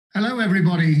Hello,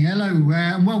 everybody. Hello,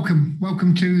 and welcome.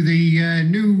 Welcome to the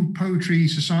New Poetry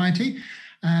Society.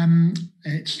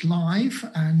 It's live,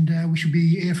 and we should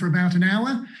be here for about an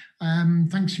hour.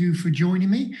 Thanks you for joining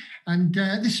me. And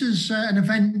this is an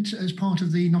event as part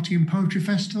of the Nottingham Poetry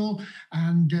Festival,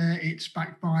 and it's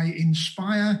backed by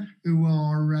Inspire, who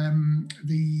are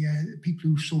the people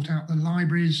who sort out the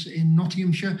libraries in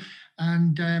Nottinghamshire,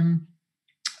 and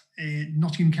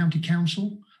Nottingham County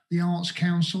Council, the Arts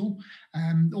Council.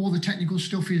 All the technical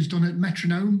stuff is done at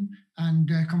Metronome and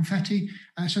Confetti.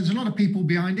 So there's a lot of people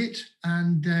behind it,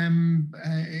 and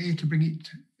here to bring it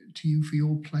to you for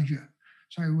your pleasure.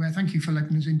 So thank you for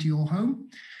letting us into your home.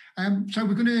 So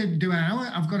we're going to do an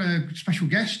hour. I've got a special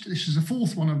guest. This is the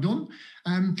fourth one I've done.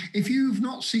 If you've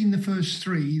not seen the first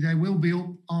three, they will be up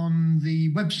on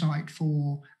the website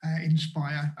for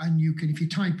Inspire. And you can, if you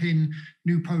type in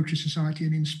New Poetry Society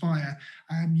and Inspire,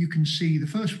 you can see the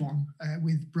first one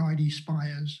with Bridie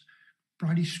Squires.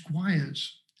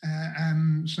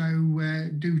 So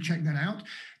do check that out.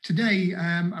 Today,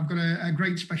 I've got a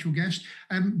great special guest.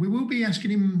 We will be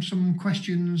asking him some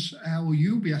questions, or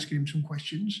you'll be asking him some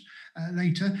questions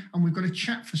later. And we've got a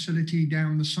chat facility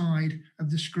down the side of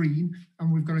the screen,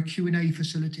 and we've got a Q&A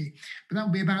facility. But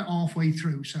that'll be about halfway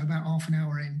through, so about half an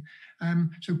hour in.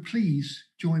 So please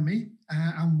join me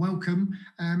and welcome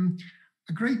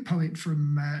a great poet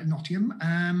from Nottingham,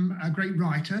 a great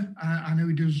writer. I know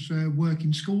he does work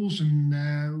in schools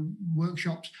and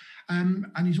workshops, and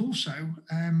he's also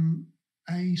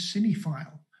a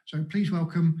cinephile. So please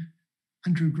welcome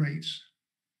Andrew Graves.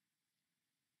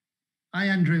 Hi,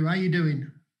 Andrew. How you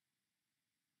doing?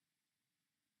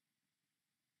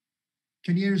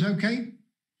 Can you hear us okay?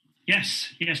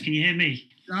 Yes. Can you hear me?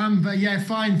 Yeah,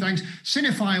 fine, thanks.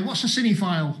 Cinephile. What's a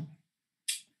cinephile?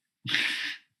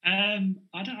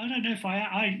 I don't know if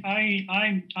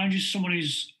I'm just someone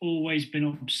who's always been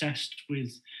obsessed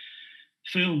with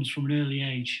films from an early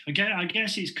age. I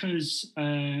guess it's because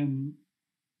unlike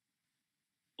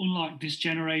this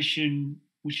generation,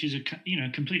 which is a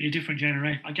completely different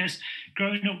generation, I guess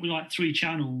growing up with like 3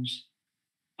 channels,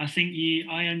 I think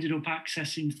I ended up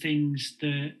accessing things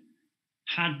that,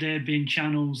 had there been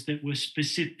channels that were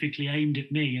specifically aimed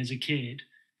at me as a kid,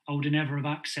 I would have never have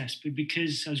accessed. But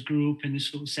because I grew up in the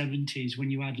sort of 70s, when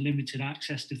you had limited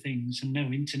access to things and no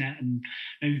internet and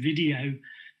no video,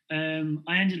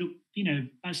 I ended up,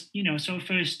 so I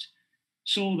first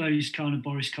saw those kind of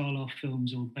Boris Karloff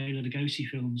films or Bela Lugosi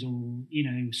films, or,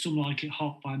 Some Like It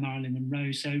Hot by Marilyn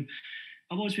Monroe. So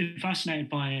I've always been fascinated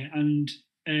by it. And,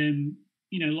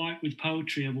 like with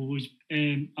poetry, I've always,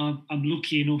 I'm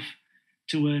lucky enough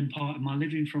to earn part of my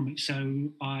living from it. So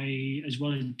I, as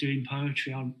well as doing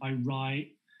poetry, I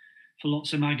write for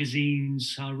lots of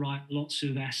magazines. I write lots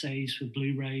of essays for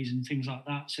Blu-rays and things like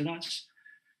that. So that's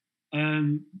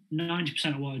 90%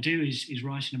 of what I do is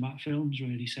writing about films,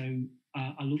 really. So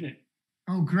I love it.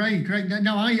 Oh, great.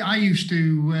 No, I used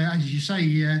to, as you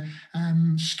say,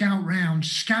 scour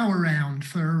around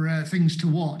for things to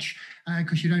watch,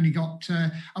 because you'd only got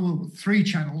 3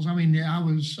 channels. I mean,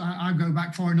 I go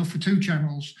back far enough for 2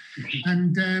 channels,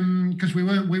 and because we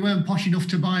weren't posh enough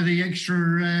to buy the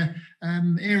extra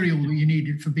aerial that you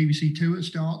needed for BBC Two at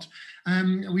start.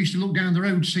 We used to look down the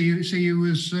road to see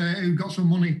who got some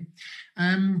money.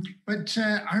 But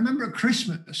I remember at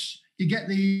Christmas, you get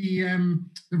the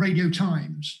Radio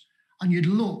Times, and you'd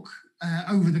look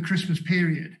over the Christmas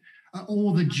period at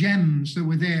all the gems that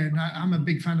were there. And I'm a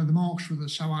big fan of the Marx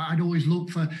Brothers, so I'd always look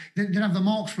for. They'd have the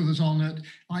Marx Brothers on at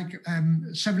like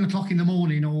 7 o'clock in the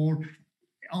morning or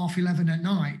 11:30 at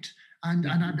night, and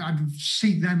I'd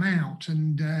seek them out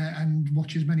and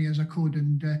watch as many as I could,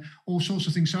 and all sorts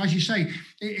of things. So as you say,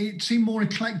 it seemed more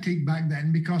eclectic back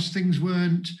then because things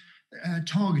weren't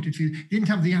targeted for you. You didn't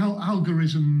have the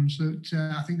algorithms that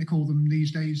I think they call them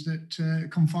these days that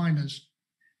confine us.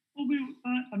 Well,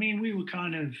 we were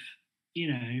kind of,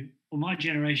 my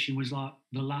generation was like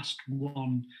the last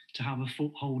one to have a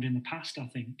foothold in the past, I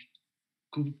think.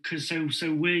 Because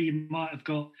so where you might have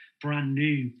got brand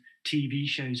new TV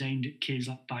shows aimed at kids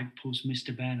like Bagpuss,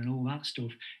 Mr. Ben and all that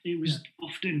stuff, it was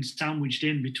often sandwiched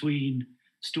in between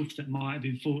stuff that might have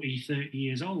been 40, 30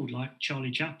 years old, like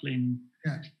Charlie Chaplin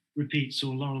repeats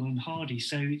or Laurel and Hardy.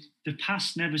 So the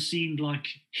past never seemed like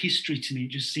history to me.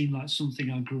 It just seemed like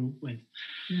something I grew up with.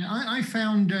 Yeah, I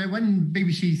found when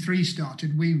BBC Three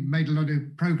started, we made a lot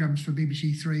of programmes for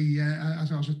BBC Three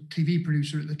as I was a TV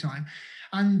producer at the time,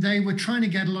 and they were trying to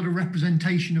get a lot of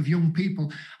representation of young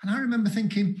people. And I remember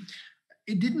thinking,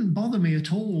 it didn't bother me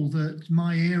at all that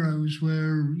my heroes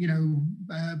were,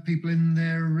 people in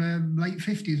their late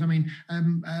 50s. I mean,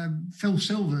 Phil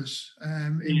Silvers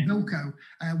in Bilko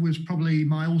was probably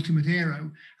my ultimate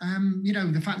hero.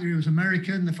 The fact that he was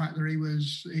American, the fact that he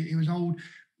was old,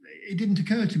 it didn't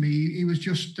occur to me. He was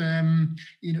just,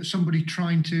 somebody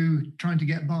trying to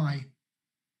get by.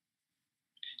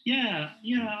 Yeah.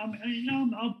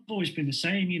 I've always been the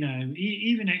same.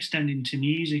 Even extending to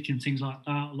music and things like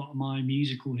that. A lot of my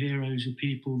musical heroes are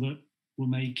people that were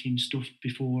making stuff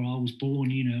before I was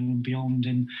born, and beyond.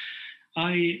 And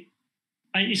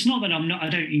it's not that I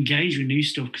don't engage with new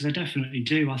stuff, because I definitely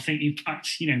do. I think, in fact,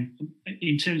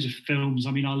 in terms of films,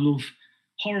 I mean, I love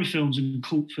horror films, and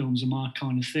cult films are my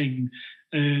kind of thing.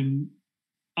 And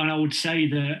I would say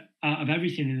that out of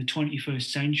everything in the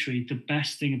 21st century, the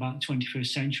best thing about the 21st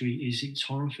century is its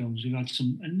horror films. We've had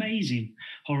some amazing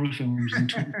horror films in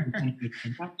the 21st century.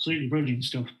 Absolutely brilliant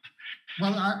stuff.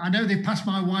 Well, I know they passed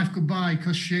my wife goodbye,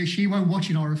 because she won't watch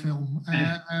an horror film.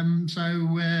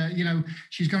 So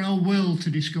she's got a whole world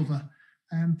to discover.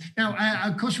 Now,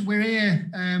 of course, we're here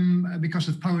because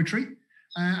of poetry.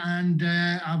 And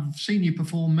I've seen you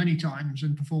perform many times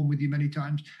and perform with you many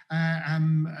times.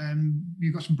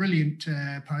 You've got some brilliant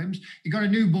poems. You've got a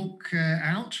new book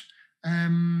out.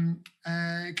 Can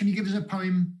you give us a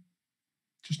poem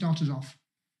to start us off?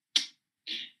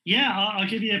 Yeah, I'll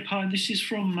give you a poem. This is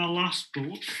from my last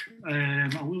book.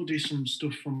 I will do some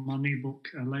stuff from my new book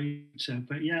later.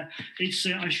 But yeah, it's.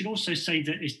 I should also say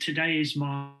that today is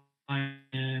my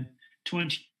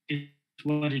 20th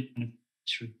wedding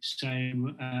anniversary. So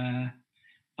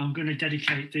I'm going to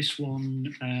dedicate this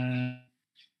one to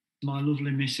my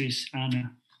lovely Mrs.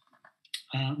 Anna.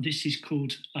 This is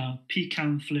called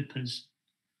Pecan Flippers.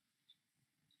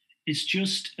 It's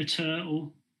just a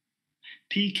turtle.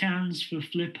 Pecans for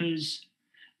flippers,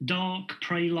 dark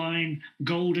praline,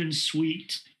 golden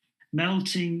sweet,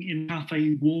 melting in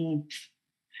cafe warmth,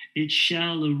 its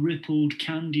shell a rippled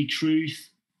candy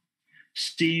truth,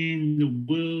 seeing the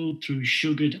world through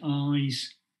sugared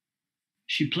eyes.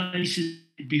 She places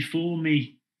it before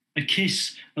me, a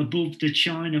kiss above the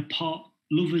china pot,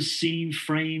 lovers seen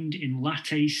framed in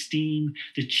latte steam,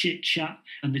 the chit-chat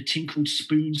and the tinkled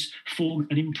spoons form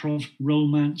an improv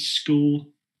romance score.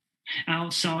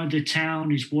 Outside the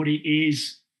town is what it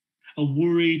is, a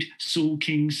worried,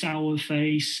 sulking, sour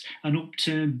face, an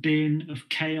upturned bin of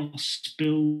chaos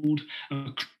spilled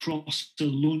across the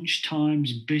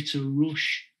lunchtime's bitter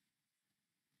rush.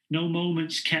 No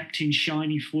moments kept in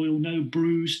shiny foil, no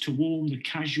brews to warm the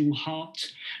casual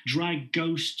heart. Drag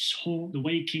ghosts haunt the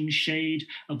waking shade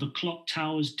of the clock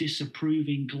tower's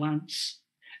disapproving glance.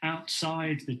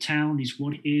 Outside the town is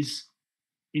what it is.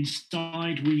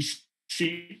 Inside we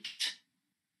sit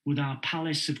with our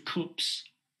palace of cups,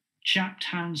 chapped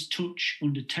hands touch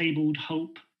under tabled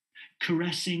hope,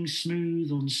 caressing smooth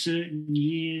uncertain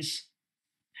years,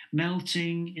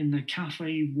 melting in the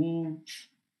cafe warmth.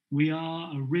 We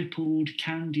are a rippled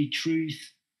candy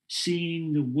truth,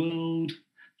 seeing the world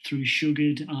through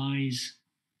sugared eyes.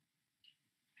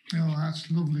 Oh, that's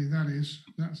lovely. That is.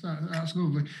 That's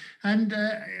lovely. And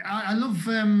I love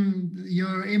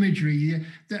your imagery.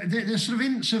 There's sort of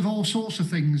hints of all sorts of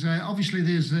things. Obviously,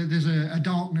 there's a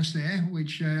darkness there,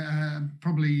 which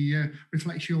probably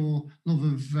reflects your love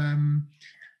of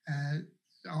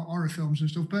horror films and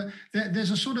stuff. But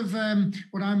there's a sort of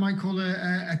what I might call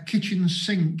a kitchen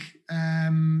sink,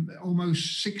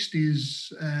 almost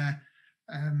 60s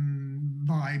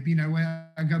vibe,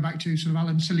 where I go back to sort of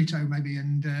Alan Silito maybe,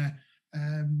 and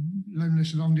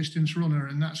Loneliness, a Long Distance Runner,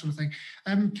 and that sort of thing.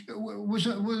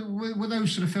 Were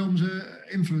those sort of films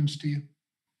influence to you?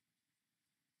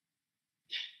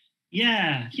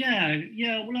 Yeah.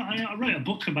 Well, I wrote a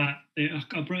book about it.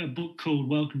 I wrote a book called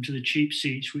Welcome to the Cheap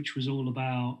Seats, which was all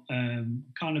about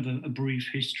kind of a brief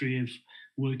history of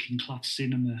working class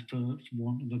cinema, for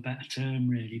want of a better term,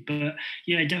 really. But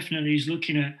yeah, definitely he's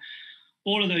looking at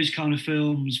all of those kind of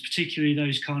films, particularly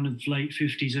those kind of late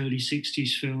 50s, early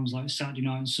 60s films like Saturday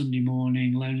Night and Sunday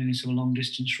Morning, Loneliness of a Long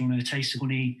Distance Runner, Taste of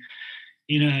Honey,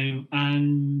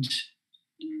 and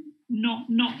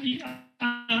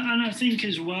and I think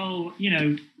as well,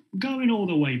 going all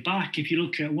the way back, if you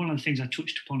look at one of the things I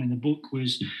touched upon in the book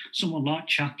was someone like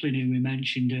Chaplin, who we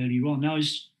mentioned earlier on. Now,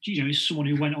 is someone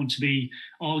who went on to be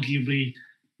arguably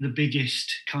the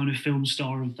biggest kind of film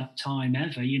star of that time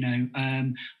ever,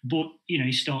 but,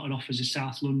 he started off as a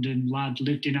South London lad,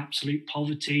 lived in absolute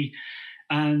poverty,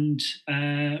 and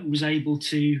was able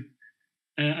to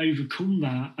overcome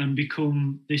that and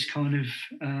become this kind of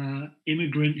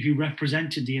immigrant who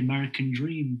represented the American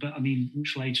dream. But I mean,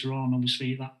 much later on,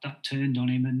 obviously, that turned on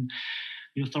him, and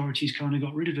the authorities kind of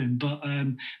got rid of him.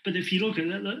 But if you look at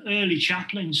the early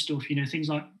Chaplin stuff, things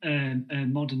like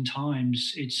Modern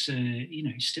Times, it's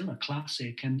it's still a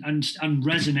classic and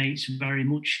resonates very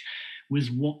much with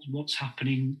what's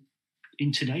happening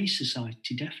in today's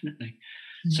society, definitely.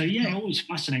 So yeah, it always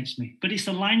fascinates me. But it's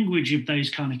the language of those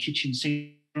kind of kitchen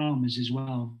sink dramas as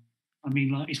well. I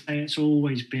mean, like you say, it's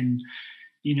always been,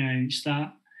 it's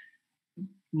that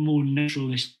more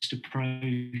naturalist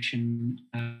approach, and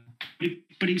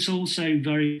but it's also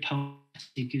very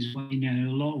poetic as well. A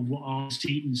lot of what Arthur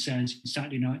Seaton says in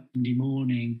Saturday Night, Sunday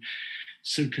Morning,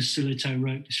 because Silito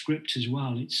wrote the script as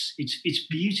well. It's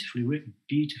beautifully written,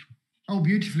 beautiful. Oh,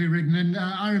 beautifully written. And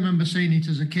I remember seeing it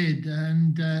as a kid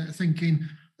and thinking,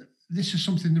 this is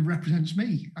something that represents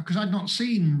me, because I'd not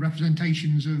seen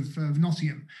representations of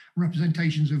Nottingham,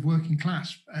 representations of working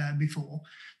class before.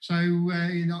 So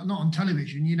not on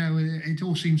television, it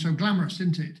all seemed so glamorous,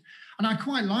 didn't it? And I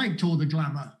quite liked all the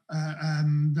glamour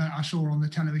that I saw on the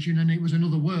television, and it was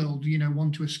another world,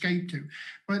 one to escape to.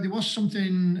 But there was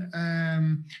something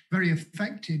very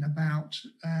affecting about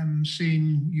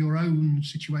seeing your own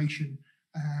situation,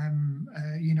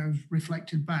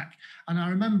 reflected back. And I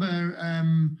remember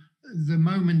the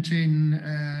moment in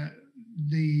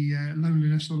the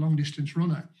Loneliness of the Long Distance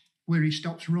Runner, where he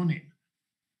stops running,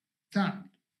 that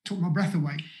took my breath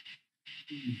away.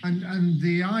 And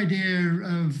the idea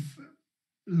of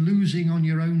losing on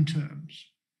your own terms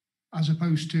as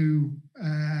opposed to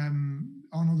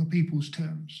on other people's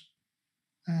terms,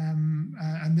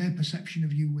 and their perception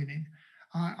of you winning,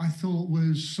 I thought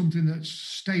was something that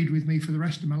stayed with me for the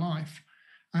rest of my life.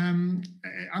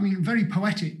 Very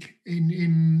poetic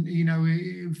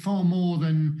in far more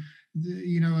than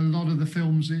a lot of the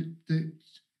films that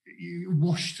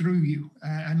wash through you,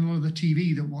 and a lot of the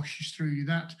TV that washes through you.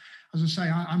 That, as I say,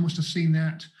 I must have seen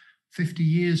that 50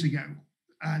 years ago,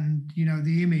 and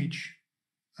the image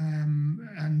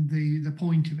and the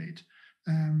point of it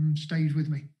stays with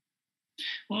me.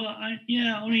 Well,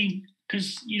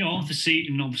 because Arthur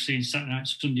Seaton, obviously in Saturday Night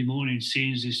Sunday Morning,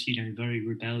 seems this very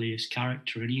rebellious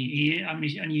character, and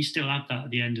you still have that at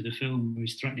the end of the film where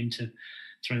he's threatening to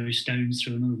throw stones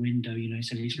through another window. He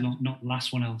said he's not the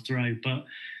last one I'll throw. But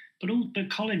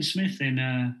Colin Smith in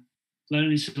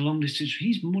Loneliness of the Long Distance,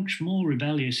 he's much more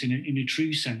rebellious in a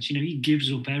true sense. He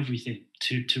gives up everything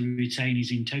to retain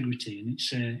his integrity, and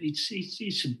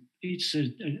it's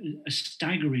a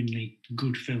staggeringly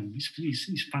good film.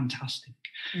 It's fantastic.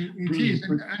 It is,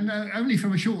 and only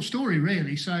from a short story,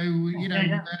 really. So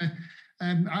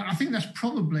I think that's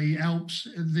probably helps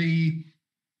the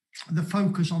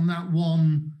focus on that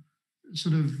one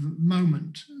sort of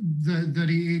moment.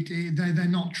 They're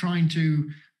not trying to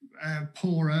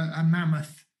pour a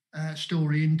mammoth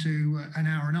story into an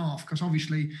hour and a half, because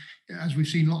obviously, as we've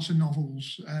seen lots of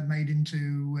novels made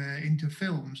into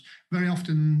films, very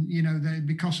often,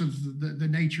 because of the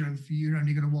nature of you're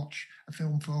only going to watch a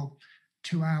film for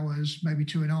 2 hours, maybe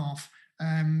 2.5,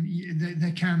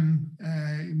 they can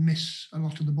miss a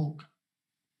lot of the book.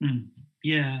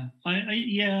 Yeah,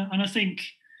 and I think.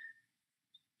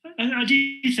 I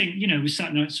do think, with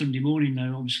Saturday Night Sunday Morning,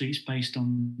 though, obviously it's based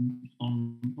on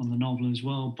the novel as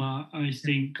well. But I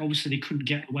think obviously they couldn't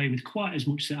get away with quite as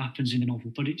much that happens in the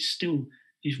novel. But it's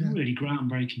really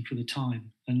groundbreaking for the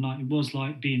time, and it was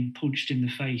like being punched in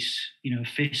the face, a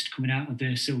fist coming out of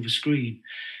their silver screen,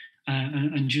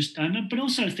 but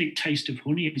also I think Taste of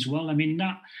Honey as well. I mean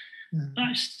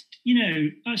that's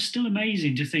still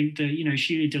amazing to think that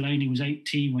Sheila Delaney was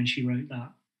 18 when she wrote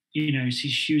that.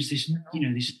 She was this,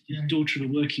 this daughter of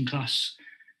a working class,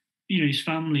 his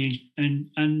family,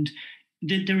 and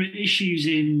there are issues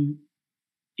in,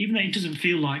 even though it doesn't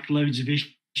feel like loads of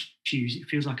issues, it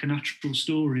feels like a natural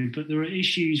story, but there are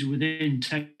issues within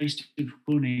Taste of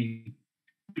Honey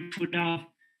which would have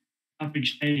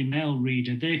average Daily Mail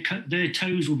reader, their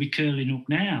toes will be curling up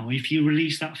now if you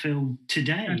release that film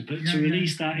today. But to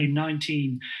release that in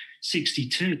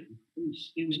 1962,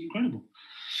 it was incredible.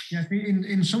 Yeah,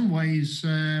 in some ways,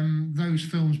 those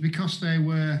films, because they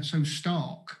were so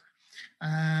stark,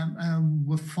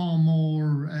 were far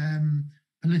more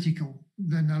political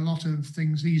than a lot of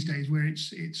things these days, where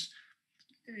it's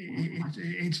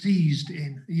eased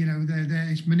in.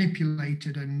 It's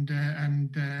manipulated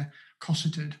and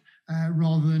cosseted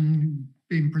rather than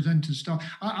being presented stark.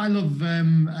 I love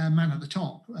Man at the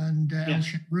Top and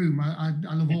El-Shaped Room. I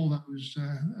love all those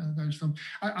films.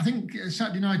 I think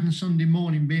Saturday Night and Sunday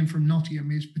Morning, being from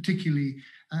Nottingham, is particularly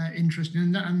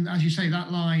interesting. And as you say,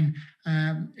 that line,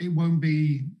 it won't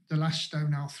be the last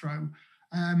stone I'll throw.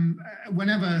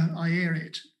 Whenever I hear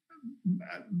it,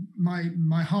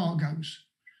 my heart goes.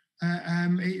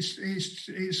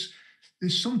 It's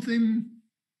there's something.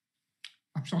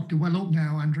 I'm starting to well up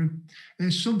now, Andrew.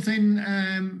 There's something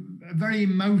very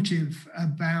emotive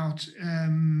about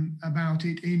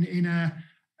it in a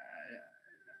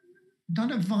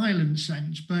not a violent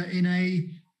sense, but in a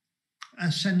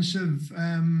sense of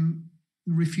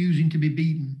refusing to be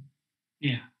beaten.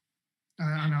 Yeah.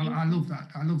 And I love that.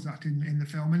 I love that in the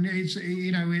film. And it's,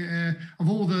 of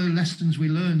all the lessons we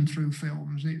learn through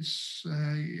films, it's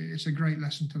a great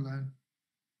lesson to learn.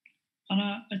 And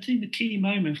I think the key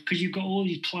moment, because you've got all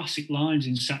these classic lines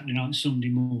in Saturday Night, Sunday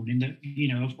Morning that,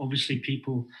 obviously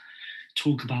people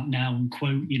talk about now and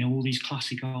quote, all these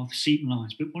classic Arthur Seaton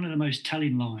lines. But one of the most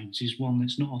telling lines is one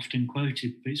that's not often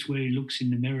quoted, but it's where he looks in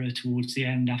the mirror towards the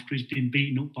end after he's been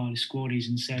beaten up by the squaddies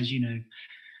and says,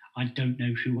 I don't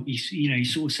know who he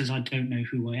sort of says, I don't know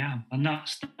who I am. And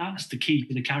that's the key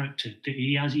to the character, that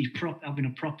he's having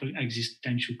a proper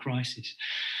existential crisis.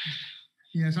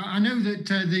 Yes, I know that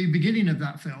the beginning of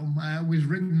that film was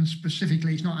written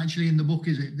specifically. It's not actually in the book,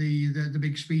 is it? The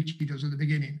big speech he does at the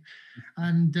beginning.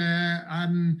 And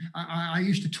I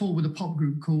used to tour with a pop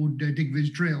group called Digby's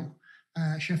Drill,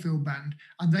 Sheffield band,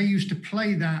 and they used to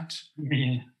play that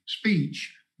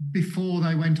speech before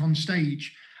they went on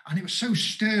stage. And it was so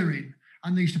stirring.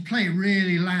 And they used to play it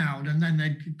really loud, and then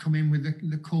they'd come in with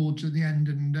the chords at the end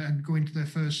and go into their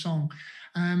first song.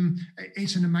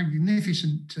 It's a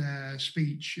magnificent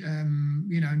speech,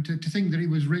 and to think that it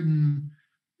was written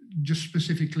just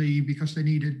specifically because they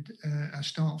needed a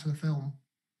start for the film.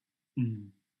 Mm.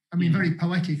 I mean, very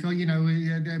poetic.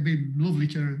 It'd be lovely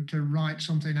to write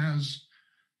something as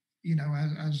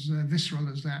visceral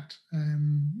as that.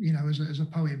 As a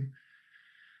poem.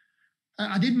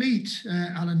 I did meet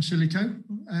Alan Silito.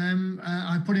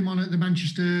 I put him on at the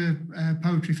Manchester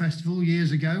Poetry Festival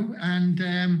years ago. And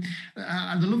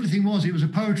the lovely thing was, it was a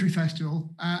poetry festival.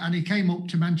 And he came up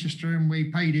to Manchester and we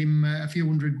paid him a few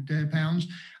 £100.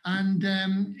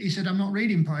 And he said, I'm not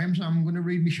reading poems, I'm going to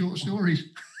read me short stories.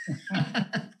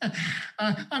 And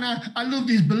I loved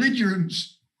his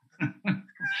belligerence.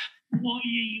 What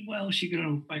else are you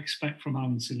going to expect from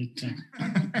Alan Silito?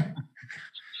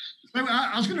 So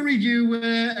I was going to read you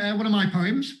one of my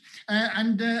poems,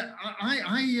 and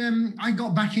I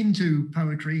got back into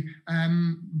poetry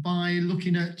by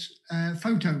looking at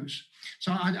photos.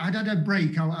 So I'd had a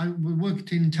break. I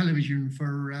worked in television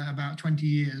for about 20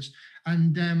 years,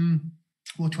 and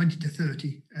 20 to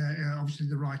 30, obviously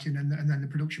the writing and then the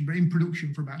production, but in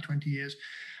production for about 20 years.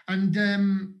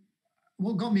 And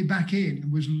what got me back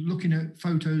in was looking at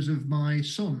photos of my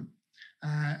son.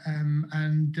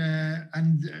 And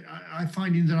I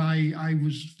finding that I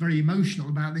was very emotional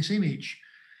about this image.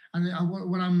 And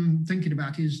what I'm thinking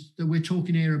about is that we're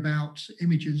talking here about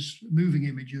images, moving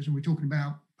images, and we're talking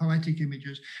about poetic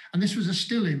images. And this was a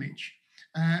still image.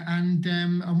 And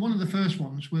one of the first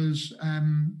ones was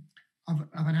of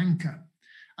an anchor.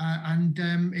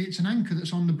 It's an anchor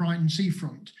that's on the Brighton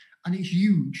seafront, and it's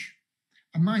huge.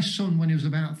 And my son, when he was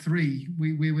about 3,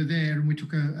 we were there and we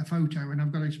took a photo, and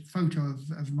I've got a photo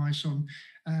of my son,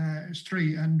 it's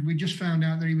 3, and we just found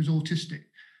out that he was autistic.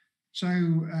 So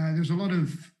there's a lot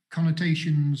of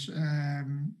connotations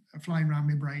flying around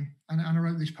my brain, and I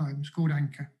wrote this poem. It's called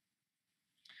Anchor.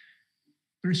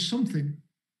 There is something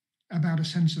about a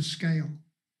sense of scale.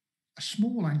 A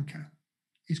small anchor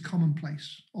is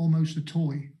commonplace, almost a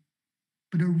toy,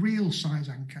 but a real size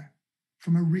anchor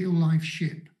from a real life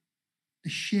ship, the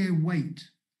sheer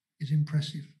weight is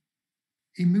impressive.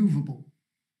 Immovable,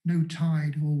 no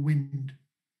tide or wind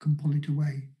can pull it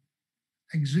away.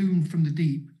 Exhumed from the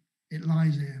deep, it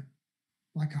lies there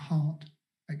like a heart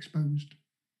exposed.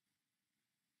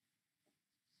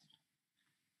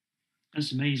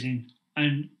 That's amazing.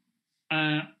 And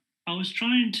I was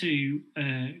trying to,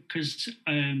 because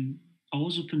I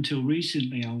was up until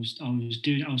recently, I was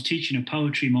teaching a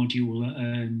poetry module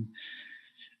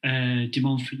at De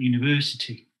Montfort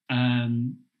University,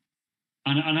 and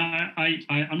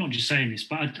I'm not just saying this,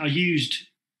 but I used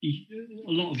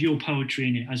a lot of your poetry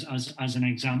in it as an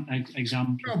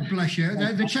example. God bless you.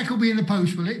 The check will be in the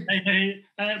post, will it?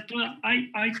 But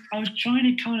I was trying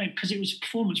to kind of, because it was a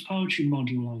performance poetry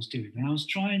module I was doing, and I was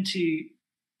trying to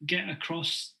get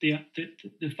across the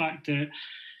fact that,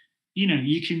 you know,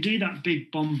 you can do that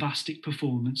big bombastic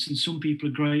performance, and some people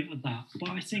are great at that. But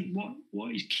I think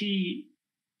what is key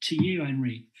to you,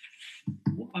 Henry,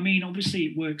 I mean, obviously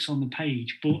it works on the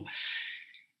page, but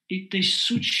there's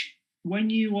such,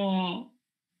 when you are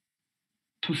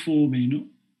performing,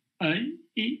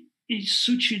 it's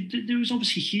such a, there is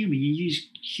obviously humour, you use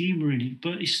humour in it,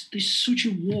 but there's such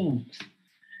a warmth.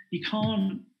 You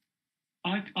can't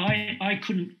I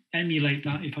couldn't emulate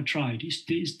that if I tried.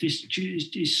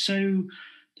 It's so,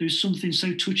 there's something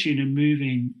so touching and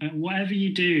moving. Whatever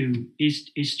you do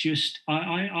is just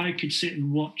I could sit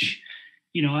and watch.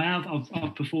 You know,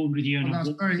 I've performed with you, and that's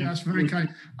very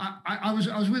kind. I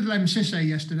was with Lem Sisse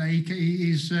yesterday.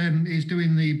 He's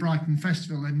doing the Brighton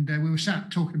Festival, and we were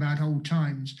sat talking about old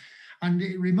times, and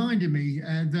it reminded me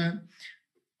that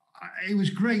it was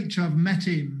great to have met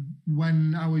him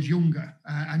when I was younger,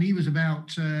 and he was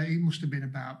about he must have been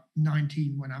about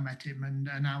 19 when I met him,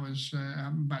 and I was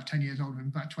about 10 years older,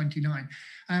 about 29,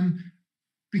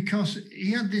 because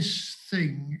he had this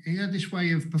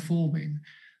way of performing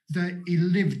that he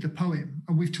lived the poem,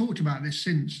 and we've talked about this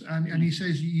since, and he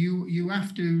says you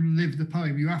have to live the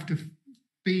poem, you have to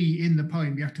be in the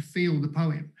poem, you have to feel the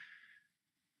poem,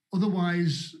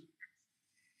 otherwise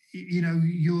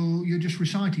you're just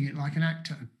reciting it like an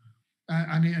actor,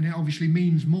 and it obviously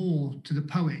means more to the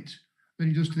poet than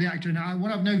it does to the actor. And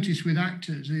what I've noticed with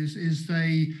actors is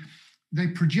they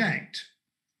project,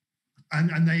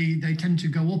 and they tend to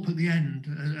go up at the end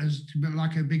as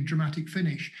like a big dramatic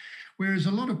finish, whereas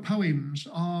a lot of poems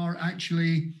are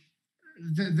actually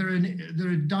they're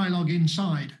a dialogue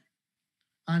inside,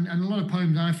 and a lot of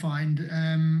poems I find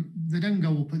they don't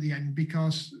go up at the end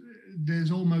because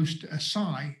there's almost a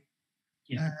sigh.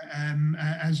 Yeah.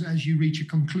 As you reach a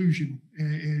conclusion,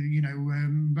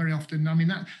 very often. I mean,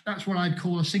 that's what I'd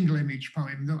call a single image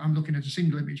poem. I'm looking at a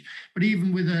single image, but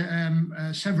even with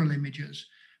several images,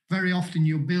 very often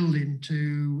you're building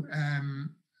to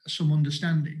some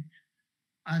understanding,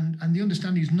 and the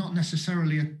understanding is not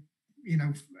necessarily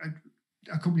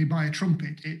accompanied by a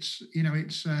trumpet. It's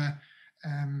a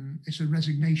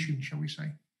resignation, shall we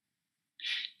say?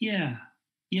 Yeah.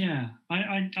 Yeah,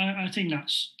 I think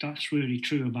that's really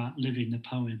true about living the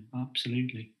poem,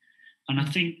 absolutely. And I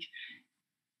think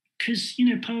because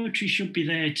poetry should be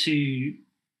there to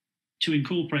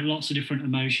incorporate lots of different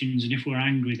emotions, and if we're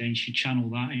angry, then you should channel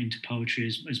that into poetry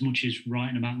as much as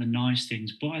writing about the nice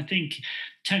things. But I think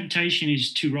temptation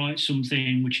is to write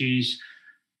something which is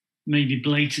maybe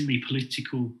blatantly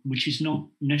political, which is not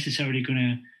necessarily going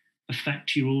to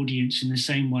affect your audience in the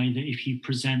same way that if you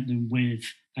present them with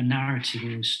a narrative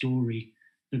or a story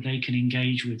that they can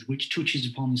engage with, which touches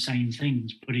upon the same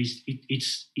things, but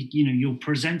you're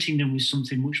presenting them with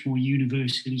something much more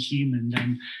universally human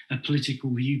than a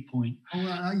political viewpoint.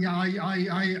 I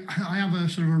have a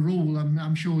sort of a rule.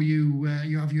 I'm sure you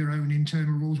have your own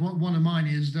internal rules. One of mine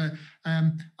is that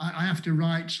I have to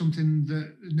write something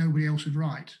that nobody else would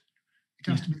write. It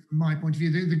has to be from my point of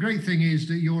view. The great thing is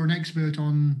that you're an expert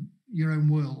on your own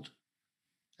world.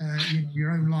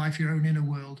 Your own life, your own inner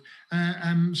world.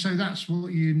 So that's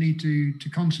what you need to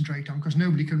concentrate on, because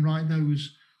nobody can write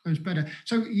those better.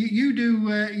 So you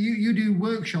do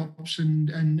workshops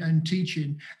and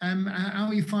teaching. How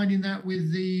are you finding that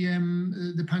with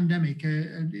the pandemic?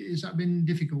 Has that been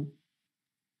difficult?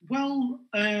 Well,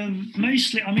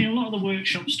 mostly, I mean, a lot of the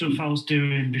workshop stuff I was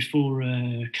doing before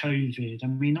COVID, I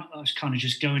mean, that was kind of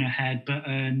just going ahead. But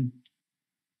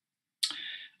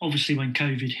obviously when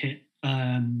COVID hit,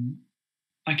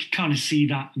 I could kind of see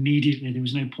that immediately. There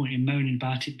was no point in moaning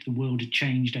about it. The world had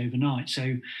changed overnight.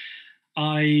 So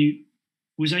I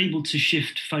was able to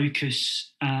shift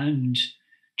focus and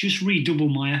just redouble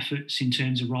my efforts in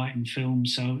terms of writing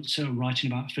films. So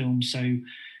writing about films. So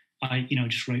I,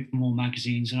 just wrote for more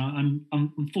magazines, and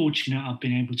I'm fortunate I've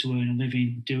been able to earn a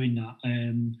living doing that.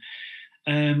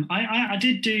 I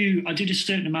did a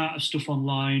certain amount of stuff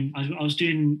online. I was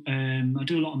doing I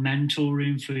do a lot of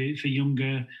mentoring for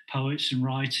younger poets and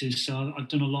writers, so I've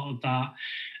done a lot of that.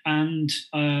 And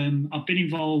I've been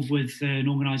involved with an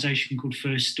organisation called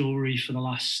First Story for the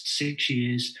last 6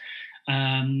 years,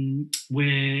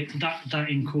 where that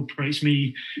incorporates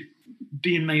me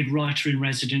being made writer in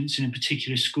residence in a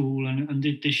particular school, and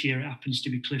this year it happens to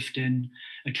be Clifton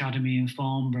Academy in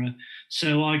Farnborough.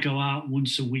 So I go out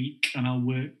once a week and I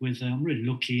work with, I'm really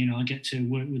lucky, I get to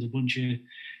work with a bunch of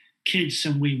kids,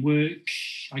 and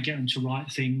I get them to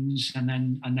write things, and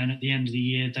then at the end of the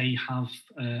year they have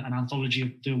an anthology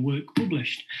of their work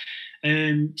published.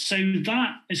 So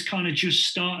that has kind of just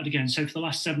started again. So for the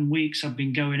last 7 weeks I've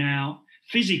been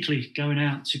physically going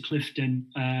out to Clifton,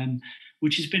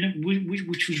 which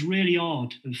was really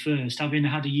odd at first, having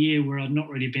had a year where I'd not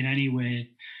really been anywhere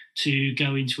to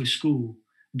go into a school.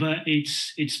 But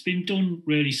it's been done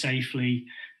really safely,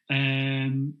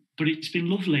 but it's been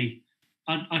lovely.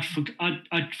 I'd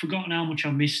forgotten how much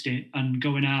I missed it, and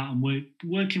going out and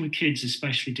working with kids,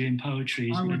 especially doing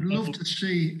poetry. I would love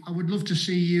to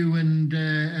see you and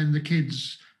the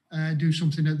kids do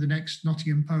something at the next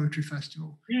Nottingham Poetry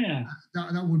Festival. Yeah.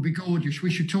 That would be gorgeous. We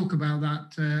should talk about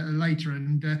that later.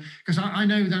 And because I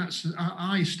know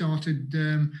I started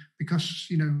because,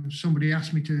 somebody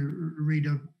asked me to read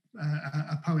a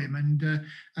poem, and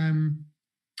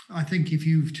I think if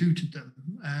you've tutored them,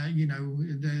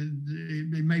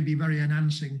 it may be very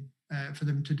enhancing for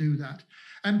them to do that.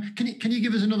 Can you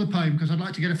give us another poem? Because I'd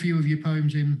like to get a few of your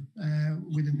poems in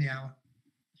within the hour.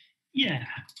 Yeah,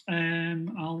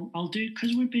 I'll do,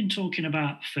 because we've been talking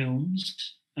about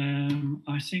films.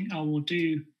 I think I will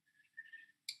do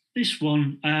this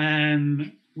one,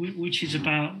 which is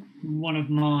about one of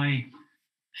my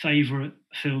favourite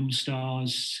film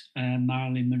stars,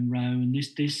 Marilyn Monroe, and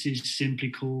this is simply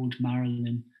called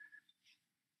Marilyn.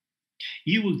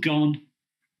 You were gone,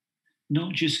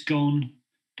 not just gone,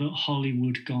 but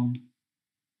Hollywood gone.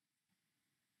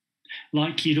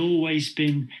 Like you'd always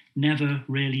been, never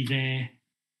really there.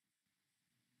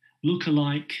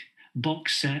 Look-alike,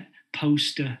 box set,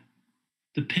 poster,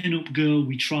 the pin-up girl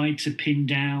we tried to pin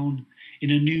down, in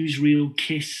a newsreel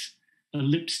kiss, a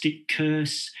lipstick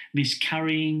curse,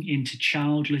 miscarrying into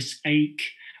childless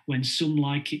ache when some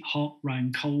like it hot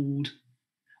ran cold.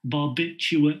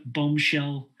 Barbiturate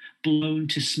bombshell, blown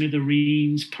to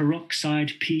smithereens,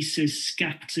 peroxide pieces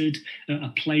scattered at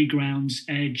a playground's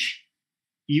edge.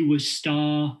 You were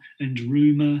star and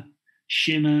rumour,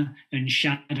 shimmer and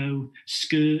shadow,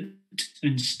 skirt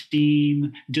and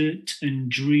steam, dirt and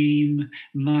dream,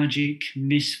 magic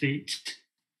misfit,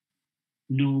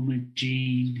 Norma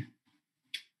Jean.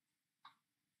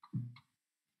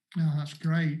 Oh, that's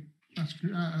great. That's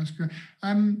great.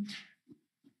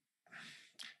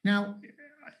 Now,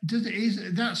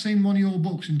 is that's in one of your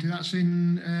books? And that's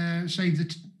in Save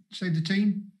the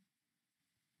Teen?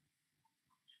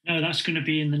 No, that's going to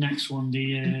be in the next one.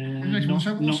 The next one.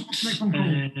 So what's the next one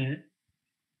called?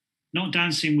 Not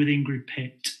Dancing with Ingrid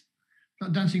Pitt.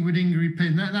 Not Dancing with Ingrid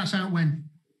Pitt. That's out when?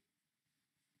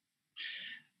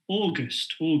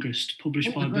 August,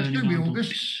 published by Burning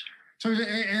Books. So is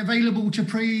it available to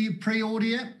pre-order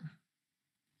yet?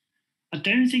 I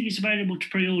don't think it's available to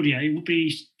pre-order yet. It will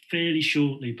be fairly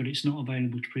shortly, but it's not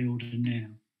available to pre-order now.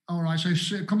 All right,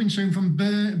 so coming soon from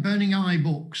Burning Eye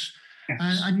Books.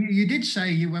 Yes. And you did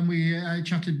say when we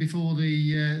chatted before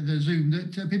the Zoom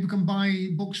that people can buy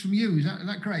books from you. Is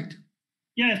that correct?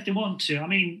 Yeah, if they want to. I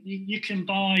mean, you can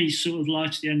buy sort of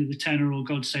Light at the End of the Tenor or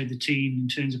God Save the Teen in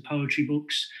terms of poetry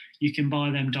books. You can buy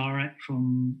them direct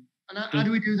from... And how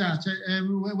do we do that?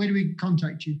 Where do we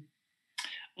contact you?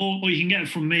 Or you can get it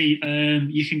from me.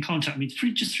 You can contact me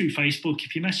just through Facebook.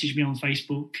 If you message me on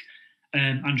Facebook,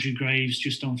 Andrew Graves,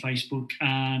 just on Facebook.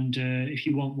 And if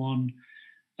you want one,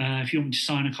 if you want me to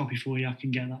sign a copy for you, I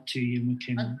can get that to you, and we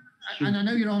can. And I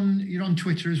know you're on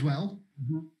Twitter as well.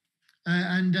 Mm-hmm.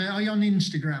 And are you on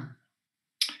Instagram?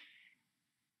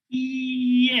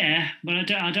 Yeah, but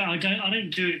I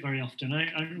don't do it very often. I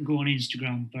don't go on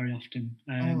Instagram very often.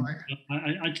 All right.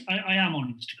 I am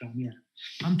on Instagram. Yeah.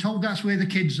 I'm told that's where the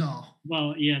kids are.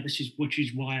 Well, yeah, which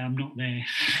is why I'm not there.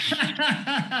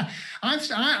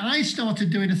 I started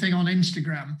doing a thing on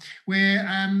Instagram where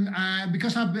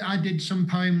because I did some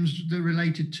poems that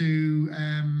related to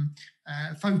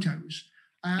photos.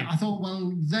 I thought,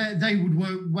 well, they would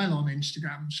work well on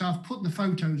Instagram, so I've put the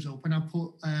photos up and I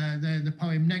put the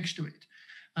poem next to it,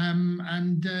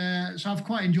 so I've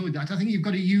quite enjoyed that. I think you've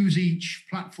got to use each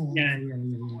platform. Yeah.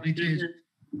 What it is.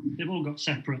 They've all got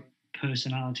separate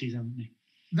personalities, haven't they?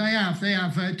 They have.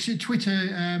 Twitter,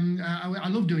 I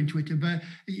love doing Twitter, but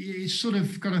it's sort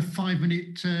of got a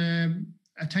 5-minute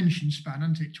attention span,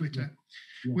 hasn't it, Twitter?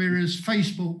 Yeah. Whereas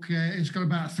Facebook has got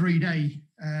about a 3-day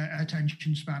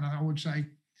attention span, I would say.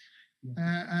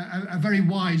 Yeah. A very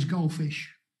wise goldfish.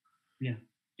 Yeah.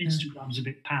 Instagram's a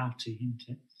bit pouty, isn't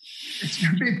it? It's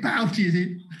a bit pouty, is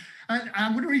it?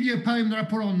 I'm going to read you a poem that I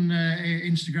put on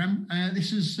Instagram.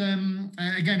 This is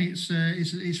again,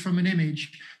 it's from an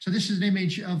image. So this is an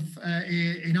image of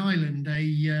in Ireland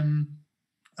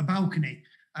a balcony,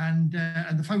 and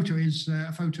the photo is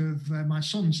a photo of my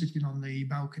son sitting on the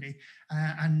balcony,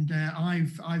 and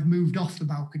I've moved off the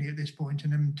balcony at this point,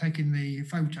 and I'm taking the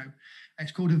photo.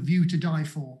 It's called A View to Die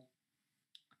For.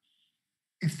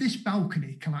 If this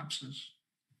balcony collapses,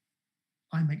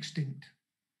 I'm extinct.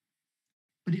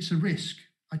 But it's a risk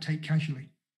I take casually.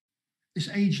 This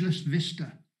ageless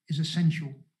vista is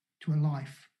essential to a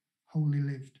life wholly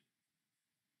lived.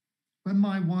 When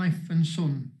my wife and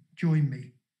son join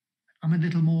me, I'm a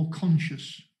little more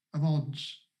conscious of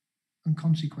odds and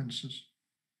consequences.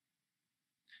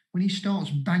 When he starts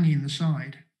banging the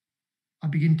side, I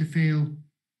begin to feel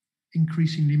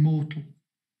increasingly mortal,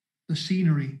 the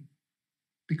scenery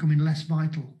becoming less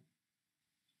vital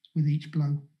with each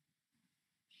blow.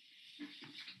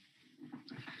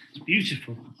 It's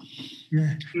beautiful.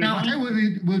 Yeah. Now I tell you what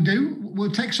we'll do.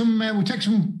 We'll take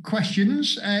some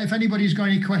questions. If anybody's got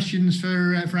any questions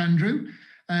for Andrew,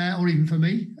 or even for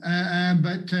me,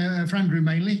 but for Andrew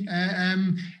mainly,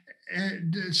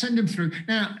 send them through.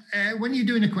 Now, when you're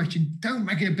doing a question, don't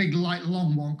make it a big,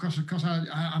 long one, because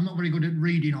I'm not very good at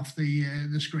reading off the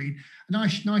screen. A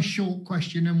nice short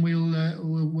question, and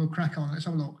we'll crack on. Let's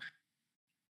have a look.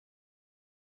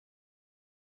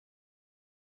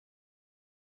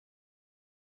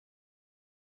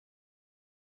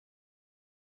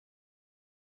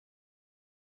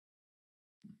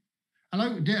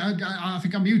 Hello, I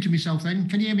think I muted myself then.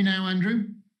 Can you hear me now, Andrew?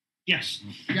 Yes.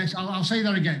 Yes, I'll say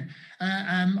that again.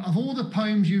 Of all the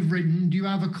poems you've written, do you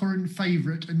have a current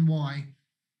favourite, and why?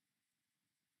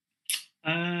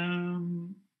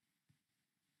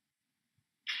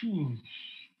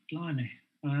 Blimey.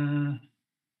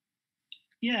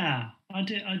 Yeah, I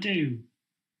do.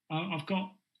 I've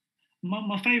got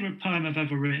my favourite poem I've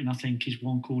ever written, I think, is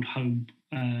one called Home.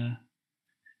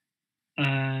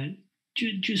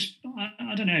 Just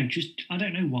I don't know. I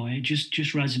don't know why. It just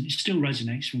resonates. It still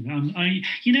resonates with me.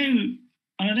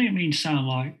 I don't mean to sound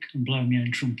like I'm blowing my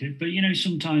own trumpet, but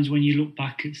sometimes when you look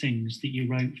back at things that you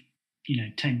wrote,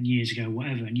 10 years ago,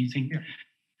 whatever, and you think,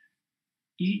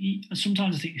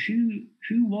 sometimes I think,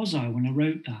 who was I when I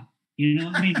wrote that? You know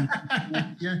what I mean?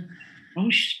 Yeah.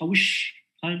 I wish.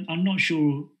 I'm not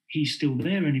sure he's still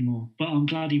there anymore, but I'm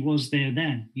glad he was there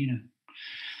then. Yeah.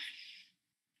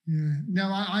 No,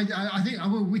 I think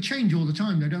we change all the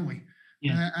time, though, don't we?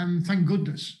 Yeah. Thank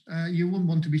goodness. You wouldn't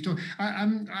want to be stored. I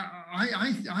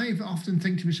often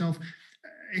think to myself,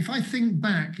 if I think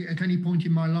back at any point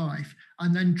in my life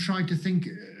and then try to think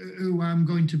who I'm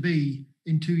going to be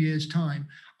in 2 years' time,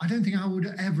 I don't think I would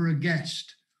ever have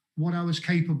guessed what I was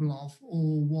capable of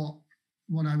or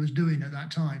what I was doing at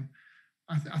that time.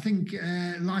 I think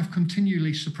life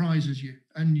continually surprises you,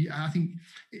 and I think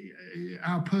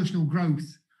our personal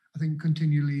growth, I think,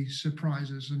 continually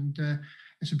surprises, and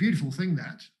it's a beautiful thing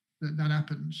that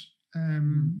happens.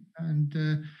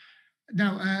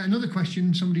 Now, another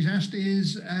question somebody's asked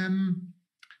is,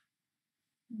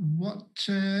 what's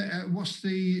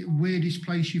the weirdest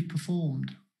place you've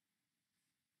performed?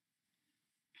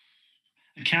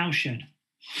 A cowshed.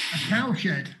 A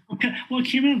cowshed. Okay. Well,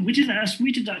 can you remember we did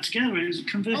that together? It was a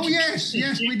converted. Oh yes,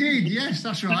 we did. Yes,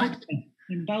 that's right.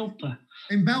 In Belper.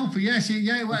 In Belper, yes,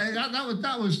 yeah. Well,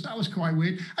 that was quite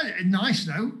weird. Nice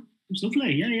though. It was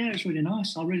lovely. Yeah, it's really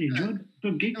nice. I really enjoyed it.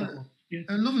 Good gig that one. Yeah.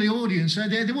 A lovely audience.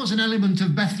 There was an element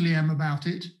of Bethlehem about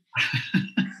it.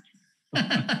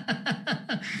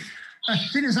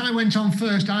 Seeing as I went on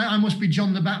first, I must be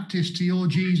John the Baptist to your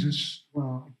Jesus.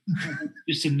 Well,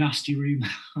 just a nasty room.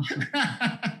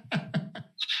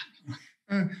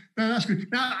 No, that's good.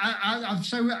 Now,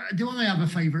 so do I have a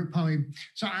favourite poem?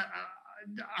 So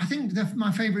I think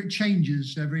my favourite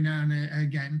changes every now and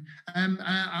again.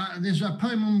 There's a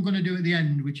poem I'm going to do at the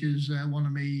end, which is one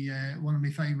of my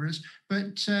favourites.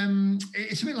 But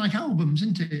it's a bit like albums,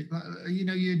 isn't it?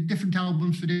 Your different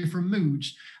albums for different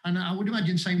moods, and I would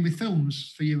imagine same with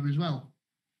films for you as well.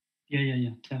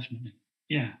 Yeah, definitely.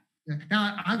 Yeah.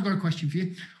 Now I've got a question for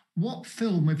you. What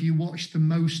film have you watched the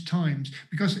most times?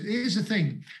 Because here's the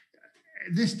thing.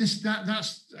 That's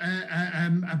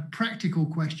a practical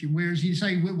question. Whereas you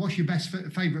say, what's your best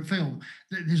favourite film?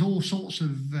 There's all sorts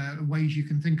of ways you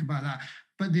can think about that.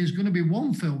 But there's going to be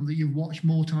one film that you've watched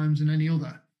more times than any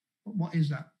other. What is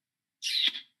that?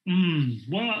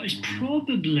 Well, it's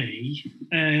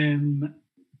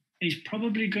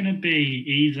probably going to be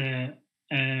either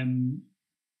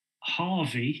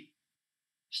Harvey,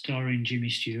 starring Jimmy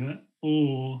Stewart,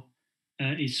 or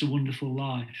It's a Wonderful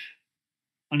Life.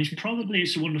 And it's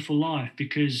It's a Wonderful Life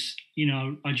because,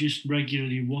 I just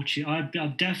regularly watch it.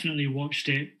 I've definitely watched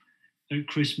it at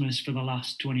Christmas for the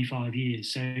last 25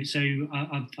 years. So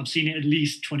I've seen it at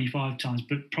least 25 times,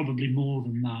 but probably more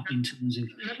than that in terms of...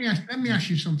 Let me ask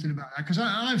you something about that, because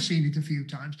I've seen it a few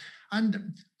times.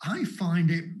 And I find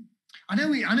it... I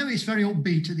know it's very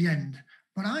upbeat at the end,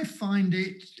 but I find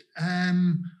it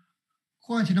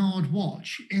quite an hard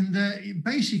watch in that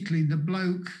basically the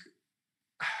bloke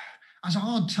has a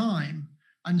hard time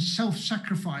and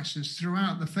self-sacrifices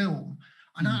throughout the film.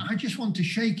 And I just want to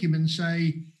shake him and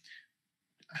say,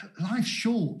 life's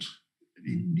short.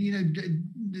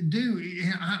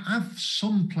 Have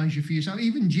some pleasure for yourself.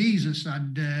 Even Jesus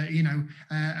had,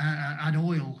 had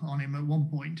oil on him at one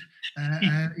point.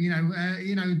 Have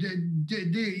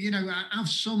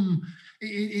some.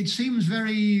 It seems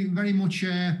very, very much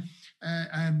a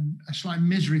slight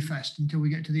misery fest until we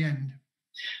get to the end.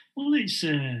 Well, it's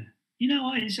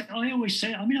I always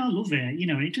say, I mean, I love it.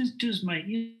 It does make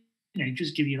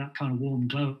just give you that kind of warm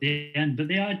glow at the end. But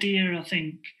the idea, I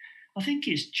think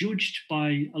it's judged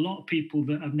by a lot of people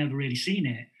that have never really seen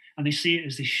it, and they see it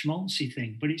as this schmaltzy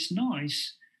thing. But it's not.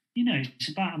 It's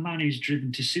about a man who's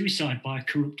driven to suicide by a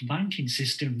corrupt banking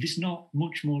system. It's not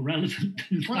much more relevant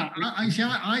than Well, that. I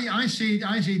see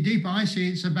it deeper. I see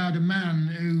it's about a man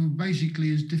who basically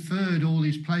has deferred all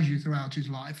his pleasure throughout his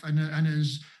life and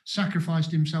has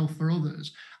sacrificed himself for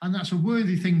others. And that's a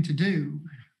worthy thing to do.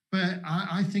 But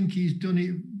I think he's done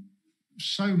it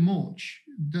so much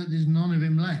that there's none of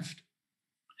him left.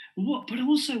 But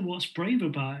also what's brave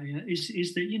about it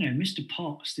is that, Mr.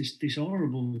 Potts, this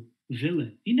horrible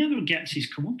villain, he never gets his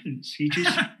comeuppance. He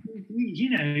just,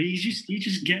 he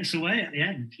just gets away at the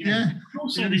end. Yeah.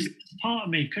 Also, there's part of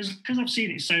me, because I've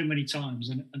seen it so many times,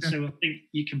 and so I think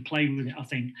you can play with it, I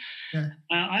think. Yeah.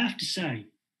 I have to say,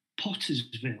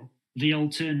 Pottersville, the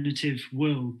alternative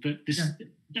world, that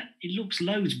it looks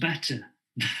loads better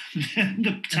than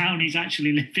the town he's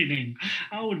actually living in.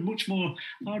 I would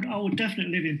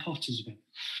definitely live in Pottersville.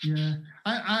 Yeah,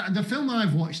 the film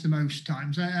I've watched the most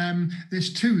times,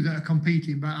 there's two that are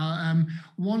competing, but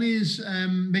one is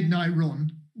Midnight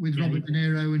Run with Robert De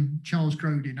Niro and Charles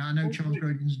Grodin. I know Charles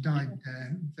Grodin's died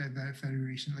very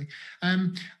recently.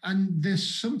 And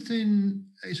there's something,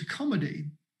 it's a comedy,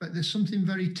 but there's something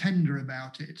very tender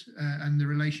about it and the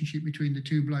relationship between the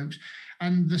two blokes.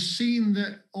 And the scene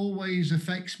that always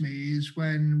affects me is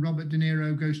when Robert De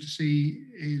Niro goes to see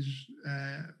his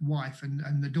wife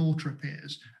and the daughter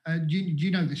appears. Do you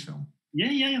know this film?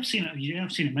 Yeah, I've seen it. Yeah,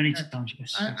 I've seen it many times.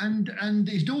 Yes. And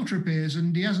his daughter appears,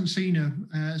 and he hasn't seen her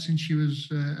since she was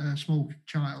a small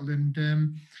child, and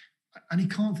he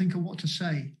can't think of what to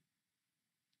say.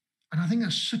 And I think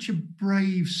that's such a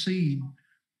brave scene,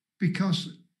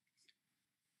 because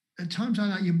at times like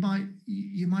that, you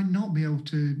might not be able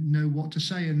to know what to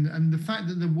say, and the fact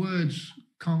that the words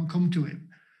can't come to him,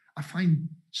 I find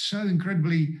so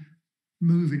incredibly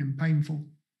moving and painful.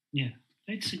 Yeah,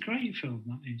 it's a great film.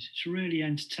 That is, it's really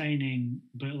entertaining,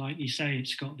 but like you say,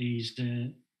 it's got these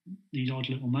odd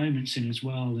little moments in as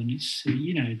well, and it's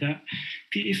that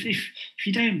if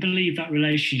you don't believe that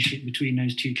relationship between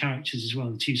those two characters as well,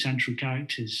 the two central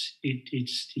characters,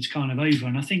 it's kind of over.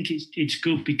 And I think it's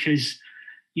good because,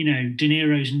 De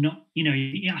Niro's not,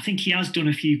 I think he has done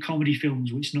a few comedy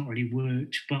films which not really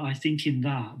worked, but I think in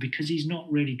that, because he's not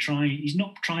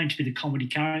trying to be the comedy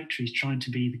character, he's trying to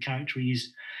be the character he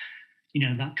is,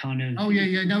 that kind of. Oh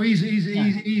yeah. No, he's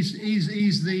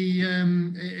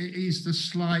the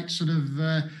slight sort of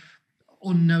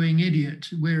unknowing idiot,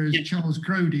 whereas Charles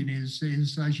Grodin is,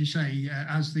 as you say,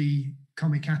 as the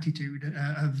comic attitude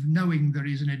of knowing that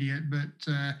he's an idiot, but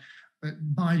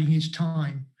biding his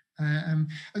time.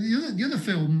 The other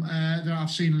film that I've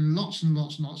seen lots and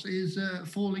lots is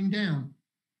Falling Down.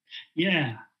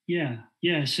 Yeah.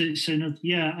 So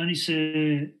and it's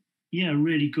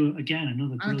really good. Again,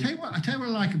 another. I tell you what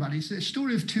I like about it. It's a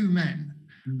story of two men,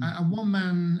 and one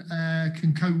man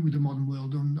can cope with the modern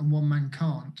world, and one man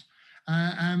can't.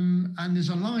 And there's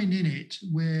a line in it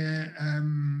where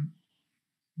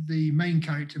the main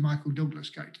character, Michael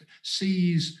Douglas' character,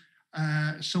 sees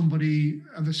somebody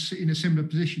in a similar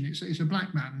position. It's a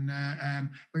black man,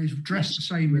 but he's dressed the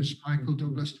same as Michael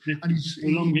Douglas, and he's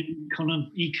no longer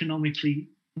economically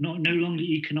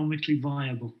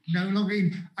viable. No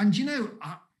longer, and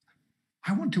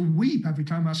I want to weep every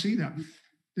time I see that.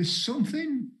 There's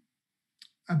something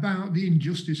about the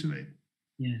injustice of it,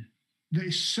 that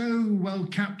is so well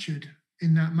captured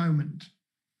in that moment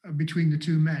between the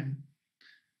two men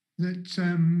that.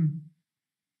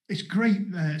 It's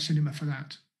great cinema for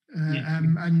that,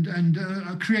 and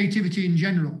creativity in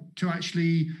general. To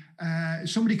actually,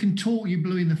 somebody can talk you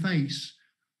blue in the face,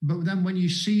 but then when you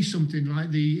see something like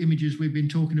the images we've been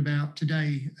talking about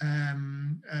today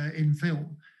in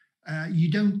film,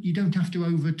 you don't have to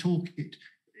over talk it.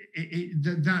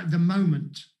 The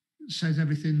moment says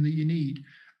everything that you need,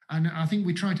 and I think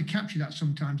we try to capture that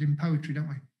sometimes in poetry, don't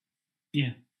we?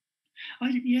 Yeah,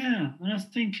 and I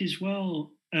think as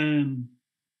well.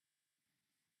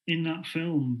 In that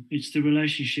film, it's the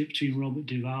relationship between Robert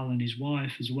Duvall and his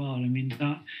wife as well. I mean,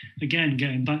 that, again,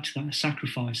 getting back to that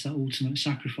sacrifice, that ultimate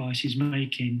sacrifice he's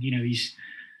making, he's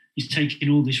taking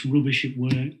all this rubbish at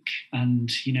work and,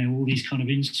 all these kind of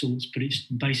insults, but it's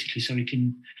basically so he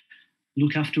can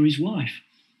look after his wife.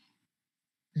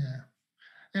 Yeah.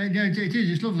 It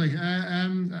is. It's lovely.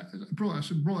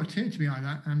 Brought a tear to me like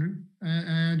that, Andrew,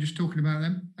 just talking about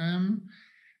them.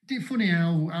 It's funny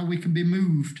how we can be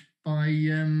moved by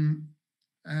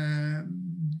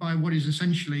what is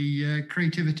essentially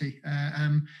creativity.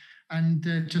 and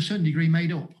to a certain degree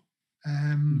made up.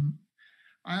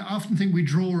 I often think we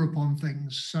draw upon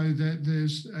things so that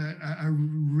there's a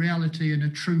reality and a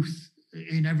truth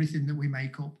in everything that we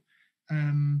make up.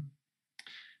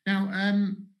 Now,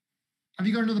 have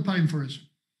you got another poem for us?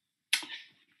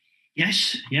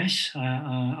 Yes,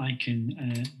 I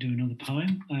can do another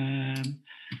poem.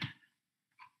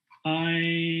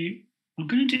 I'm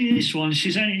going to do this one.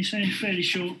 It's only a fairly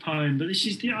short poem, but this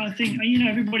is I think,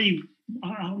 everybody.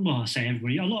 I say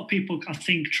everybody. A lot of people, I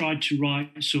think, tried to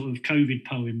write sort of COVID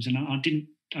poems, and I didn't.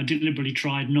 I deliberately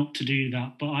tried not to do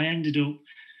that, but I ended up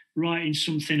writing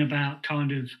something about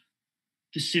kind of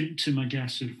the symptom, I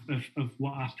guess, of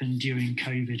what happened during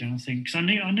COVID. And I think, because I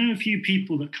know a few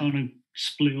people that kind of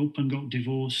split up and got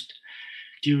divorced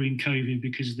during COVID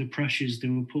because of the pressures they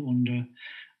were put under.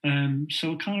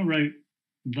 So I kind of wrote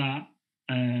that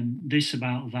this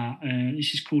about that.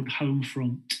 This is called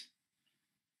Homefront.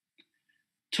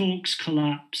 Talks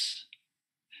collapse,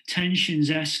 tensions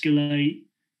escalate,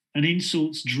 and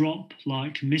insults drop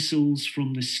like missiles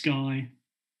from the sky.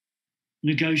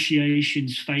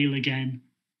 Negotiations fail again.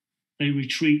 They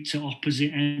retreat to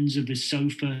opposite ends of the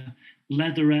sofa,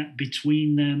 leatherette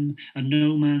between them, a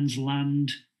no man's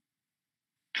land.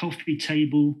 Coffee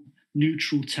table,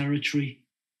 neutral territory,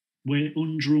 where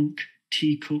undrunk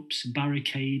teacups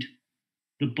barricade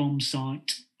the bomb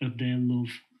site of their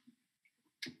love.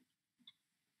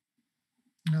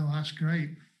 No, that's great.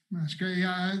 That's great.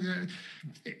 Yeah,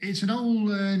 it's an old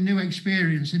new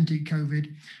experience, isn't it,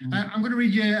 COVID? I'm going to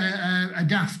read you a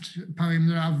daft poem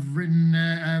that I've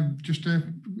written just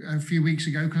a few weeks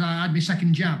ago because I had my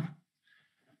second jab.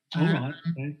 All right.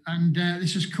 Okay. And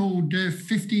this is called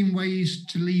 15 Ways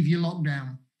to Leave Your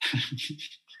Lockdown.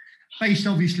 Based,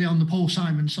 obviously, on the Paul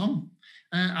Simon song.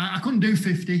 I couldn't do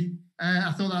 50.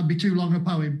 I thought that'd be too long a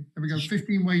poem. There we go.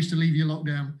 15 Ways to Leave Your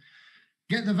Lockdown.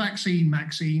 Get the vaccine,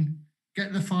 Maxine.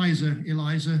 Get the Pfizer,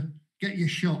 Eliza. Get your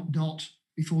shot, Dot,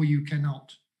 before you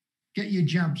cannot. Get your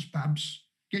jabs, Babs.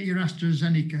 Get your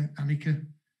AstraZeneca, Annika.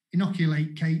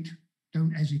 Inoculate, Kate.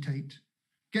 Don't hesitate.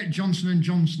 Get Johnson &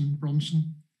 Johnson,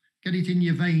 Bronson. Get it in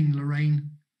your vein, Lorraine.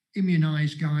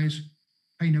 Immunise, guys.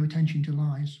 Pay no attention to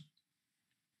lies.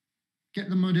 Get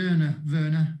the Moderna,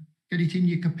 Werner. Get it in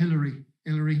your capillary,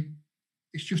 Hillary.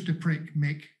 It's just a prick,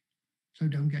 Mick, so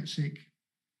don't get sick.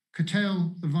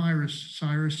 Curtail the virus,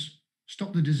 Cyrus.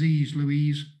 Stop the disease,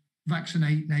 Louise.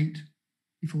 Vaccinate, Nate,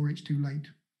 before it's too late.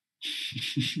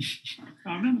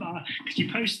 I remember because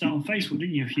you posted that on Facebook,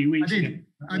 didn't you, a few weeks ago?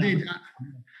 I did.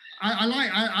 I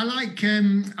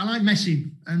like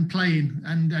messing and playing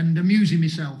and amusing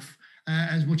myself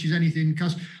as much as anything,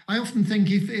 because I often think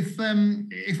if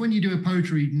when you do a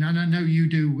poetry reading, and I know you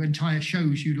do entire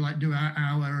shows, you like do an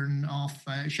hour and a half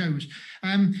shows,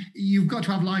 you've got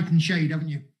to have light and shade, haven't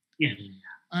you? Yeah.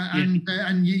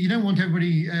 And you don't want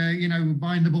everybody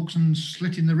buying the books and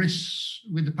slitting the wrists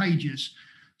with the pages.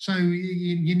 So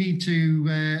you need to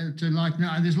like.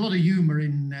 There's a lot of humour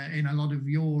in a lot of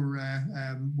your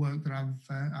work that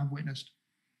I've witnessed.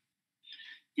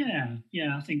 Yeah,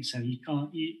 I think so. You can't,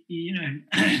 you know,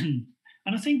 and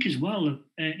I think as well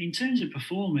in terms of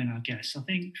performing, I guess. I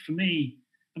think for me,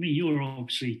 I mean, you're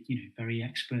obviously very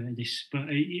expert at this, but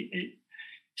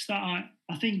it's that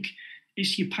I think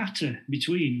it's your patter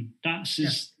between. That's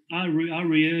as I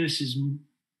rehearse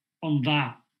on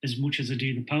that as much as I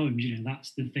do the poems.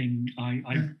 That's the thing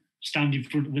I stand in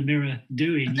front of the mirror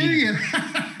doing. Do you?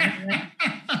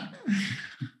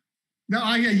 No,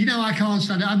 I can't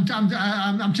stand it.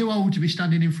 I'm too old to be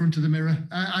standing in front of the mirror.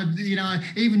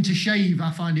 Even to shave,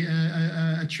 I find it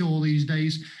a chore these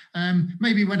days.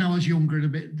 Maybe when I was younger and a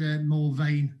bit more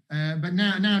vain. But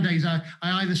nowadays, I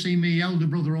either see me elder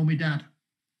brother or my dad.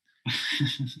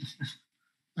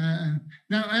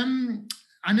 Now,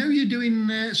 I know you're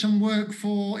doing some work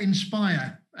for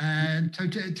Inspire.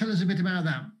 Tell us a bit about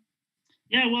that.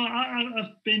 Yeah, well,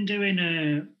 I've been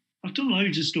doing I've done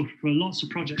loads of stuff for lots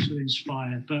of projects with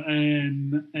Inspire, but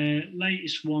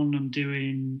latest one I'm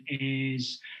doing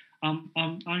is I'm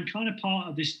kind of part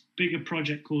of this bigger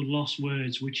project called Lost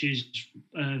Words, which is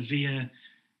via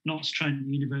Notts Trent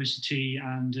University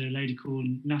and a lady called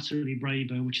Natalie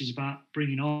Braber, which is about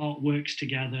bringing artworks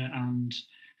together and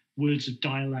words of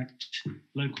dialect,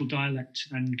 local dialect,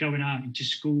 and going out into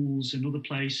schools and other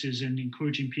places and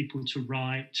encouraging people to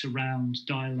write around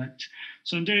dialect.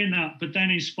 So I'm doing that, but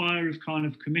then Inspire have kind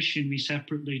of commissioned me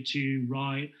separately to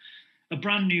write a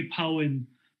brand new poem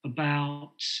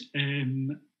about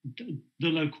the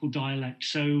local dialect.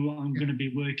 So I'm going to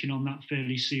be working on that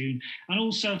fairly soon. And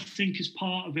also I think as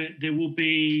part of it, there will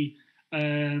be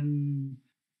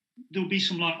there'll be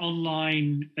some like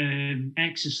online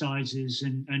exercises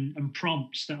and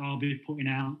prompts that I'll be putting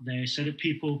out there so that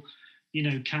people,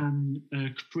 can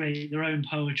create their own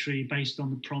poetry based on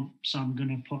the prompts I'm going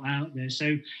to put out there.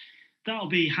 So that'll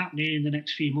be happening in the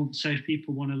next few months. So if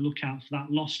people want to look out for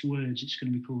that, Lost Words, it's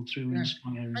going to be called Through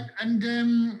Inspiring. And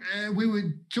we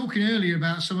were talking earlier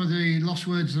about some of the lost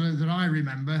words that I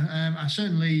remember. I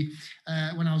certainly,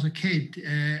 when I was a kid,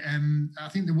 I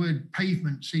think the word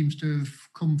pavement seems to have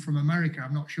come from America.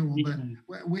 I'm not sure, but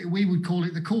we would call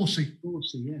it the Corsi.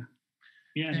 Corsi,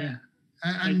 yeah.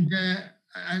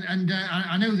 And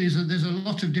I know there's a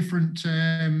lot of different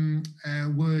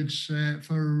words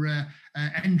for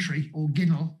entry or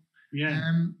ginnel.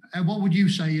 Yeah. What would you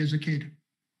say as a kid?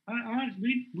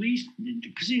 We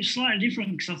because it's slightly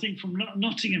different, because I think from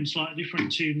Nottingham slightly different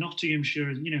to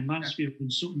Nottinghamshire, Mansfield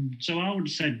and Sutton. So I would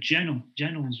have said Gennell.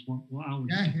 Gennell's what I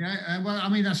would say. Well, I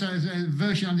mean, that's a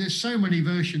version. I mean, there's so many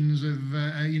versions of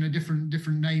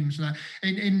different names.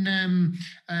 In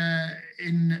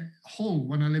Hull,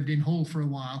 when I lived in Hull for a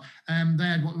while, they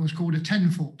had what was called a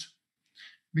 10-foot,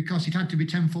 because it had to be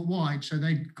 10 foot wide, so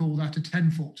they'd call that a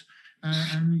 10-foot.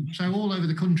 And so all over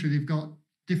the country, they've got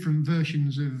different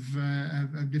versions of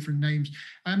different names.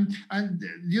 And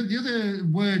the other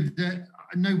word that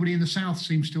nobody in the South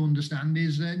seems to understand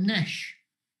is nesh.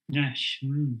 Nesh.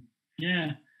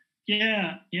 Yeah.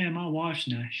 My wife's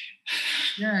nesh.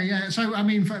 Yeah. So I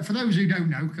mean, for those who don't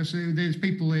know, because there's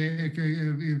people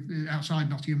outside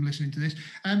Nottingham listening to this,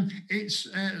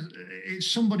 it's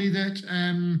somebody that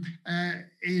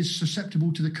is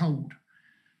susceptible to the cold.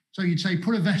 So you'd say,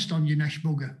 put a vest on, you nesh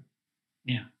bugger.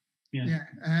 Yeah.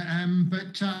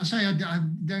 But I say I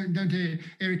don't hear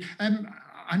it.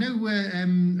 I know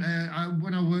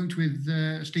when I worked with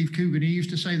Steve Coogan, he used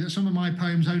to say that some of my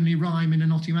poems only rhyme in a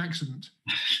Nottingham accent.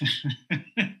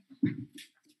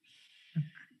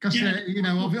 Because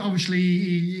obviously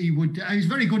he would. He's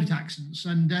very good at accents,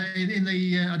 and in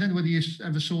the I don't know whether you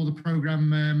ever saw the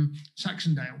program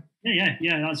Saxondale. Yeah.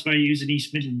 That's where he was in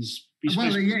East Midlands. He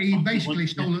basically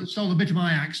stole a bit of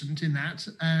my accent in that,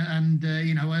 and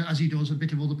as he does a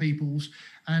bit of other people's,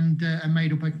 and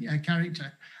made up a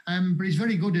character. But he's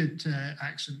very good at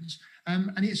accents,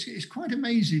 and it's quite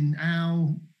amazing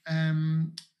how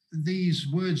these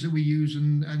words that we use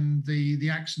and the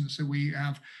accents that we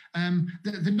have,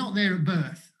 they're not there at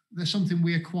birth. They're something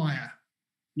we acquire.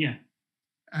 Yeah.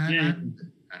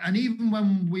 And even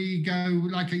when we go,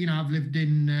 like, I've lived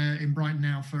in Brighton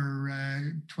now for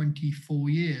 24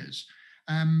 years,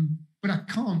 but I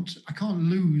can't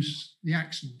lose the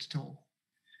accent at all.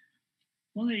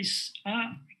 Well, it's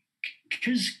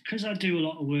because I do a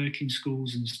lot of work in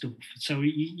schools and stuff. So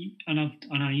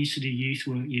I used to do youth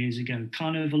work years ago.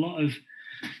 Kind of a lot of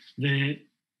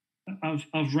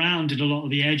I've rounded a lot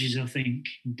of the edges, I think.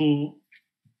 But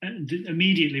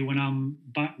immediately when I'm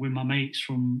back with my mates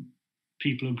from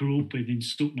people I grew up with in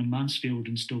Sutton and Mansfield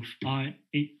and stuff,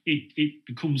 it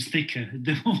becomes thicker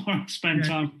the more I spend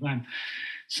time with them.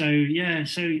 So I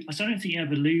don't think you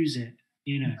ever lose it.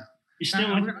 It's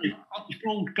still it's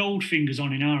called Goldfinger's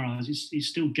on in our eyes. It's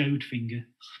still Goldfinger.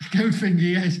 Goldfinger,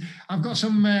 yes. I've got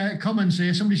some comments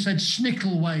here. Somebody said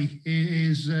Snickleway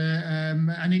is,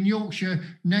 and in Yorkshire,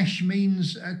 nesh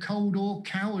means cold or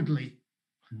cowardly.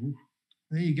 Ooh.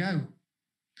 There you go.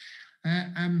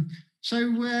 So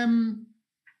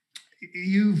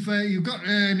you've got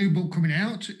a new book coming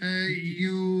out.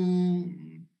 You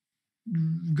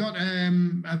got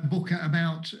a book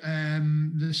about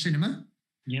the cinema.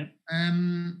 Yeah.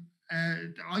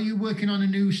 Are you working on a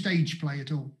new stage play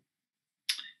at all?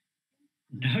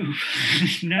 No.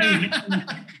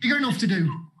 You got enough to do.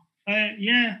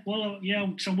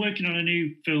 So I'm working on a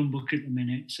new film book at the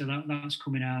minute, so that's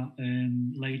coming out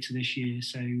later this year.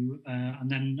 So and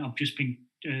then I've just been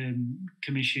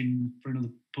commissioned for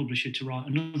another publisher to write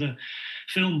another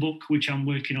film book, which I'm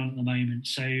working on at the moment.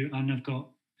 So, and I've got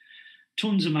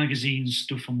tons of magazines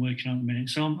stuff I'm working on at the minute.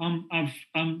 So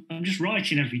I'm just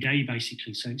writing every day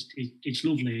basically. So it's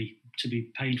lovely to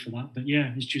be paid for that. But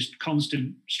yeah, it's just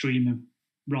constant stream of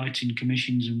writing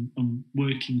commissions and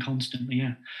working constantly.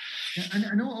 Yeah.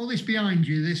 And all this behind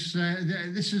you, this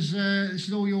is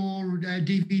all your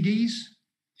DVDs.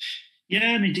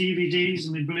 Yeah, my DVDs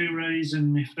and my Blu-rays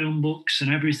and my film books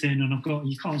and everything. And I've got,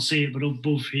 you can't see it, but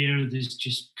above here, there's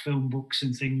just film books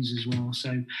and things as well.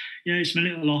 So, yeah, it's my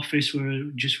little office where I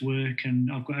just work,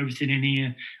 and I've got everything in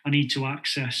here I need to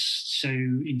access. So,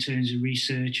 in terms of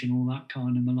research and all that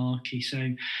kind of malarkey.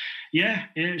 So, yeah,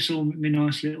 it's all my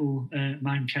nice little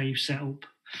man cave setup.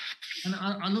 And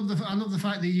I love the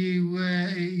fact that you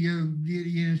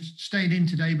stayed in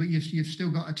today, but you've still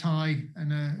got a tie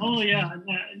and a. Oh yeah,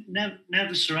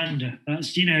 never surrender.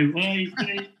 That's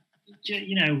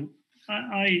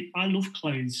I love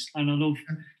clothes and I love.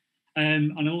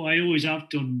 I always have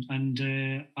done, and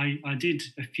I did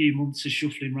a few months of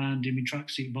shuffling around in my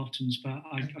tracksuit bottoms, but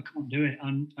I can't do it.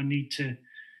 I need to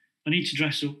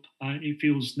dress up. It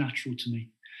feels natural to me.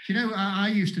 You know, I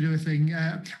used to do a thing.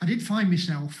 I did find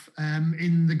myself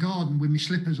in the garden with my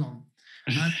slippers on.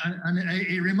 And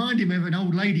it reminded me of an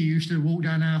old lady who used to walk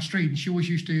down our street, and she always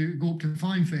used to go up to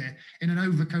Fine Fair in an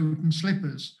overcoat and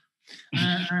slippers.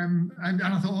 And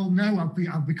I thought, oh no, I've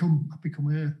become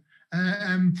her.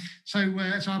 So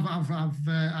I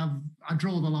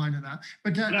draw the line at that.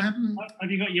 But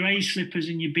have you got your A slippers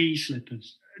and your B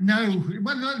slippers? No,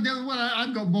 well,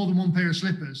 I've got more than one pair of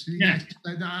slippers. Yeah. Yes,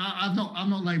 I'm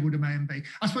not labelled a A and B.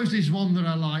 I suppose there's one that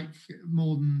I like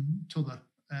more than t'other.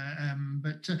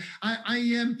 But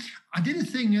I did a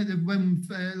thing when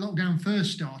lockdown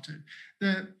first started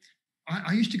that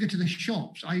I used to go to the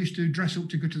shops. I used to dress up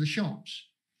to go to the shops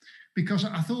because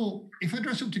I thought if I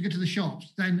dress up to go to the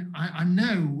shops, then I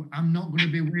know I'm not going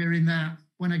to be wearing that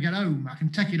when I get home. I can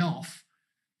take it off,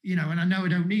 and I know I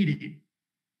don't need it.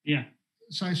 Yeah.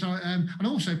 So, and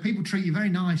also people treat you very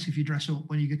nice if you dress up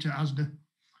when you get to Asda.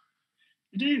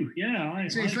 They do, yeah.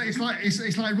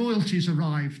 It's like royalties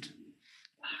arrived.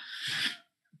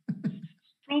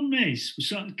 Problem is,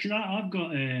 because I've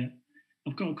got a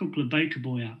couple of Baker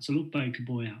Boy hats. I love Baker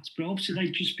Boy hats, but obviously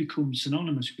they've just become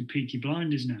synonymous with Peaky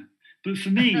Blinders now. But for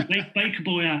me, Baker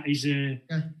Boy hat is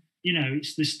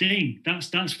it's the sting.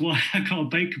 That's why I got a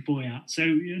Baker Boy hat. So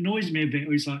it annoys me a bit.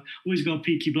 It's like, always got a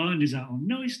Peaky Blinders hat on.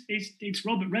 No, it's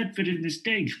Robert Redford in the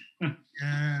Sting.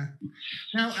 Yeah.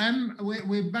 Now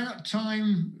we're about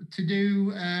time to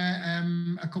do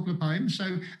a couple of poems.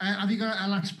 So have you got a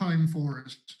last poem for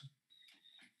us?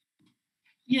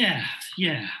 Yeah.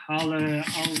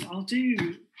 I'll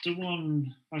do the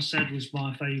one I said was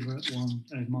my favourite one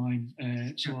of mine.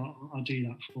 So I'll do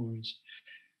that for us.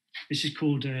 This is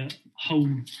called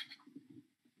Home.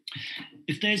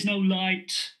 If there's no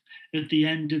light at the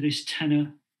end of this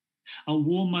tenor, I'll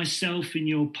warm myself in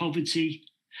your poverty,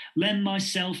 lend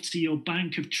myself to your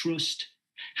bank of trust,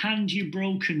 hand you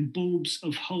broken bulbs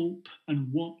of hope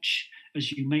and watch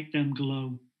as you make them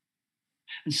glow.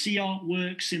 And see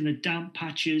artworks in the damp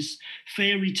patches,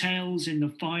 fairy tales in the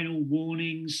final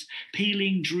warnings,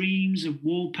 peeling dreams of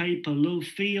wallpaper love,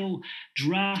 feel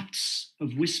drafts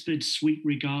of whispered sweet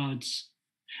regards.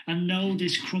 And know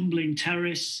this crumbling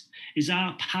terrace is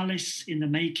our palace in the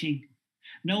making.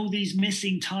 Know these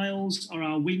missing tiles are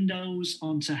our windows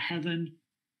onto heaven.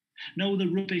 Know the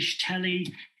rubbish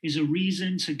telly is a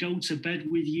reason to go to bed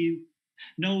with you.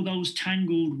 Know those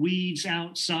tangled weeds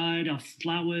outside are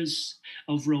flowers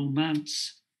of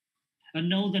romance. And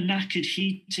know the knackered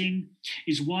heating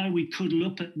is why we cuddle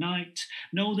up at night.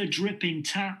 Know the dripping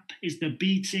tap is the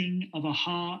beating of a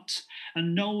heart.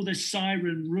 And know the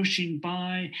siren rushing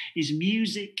by is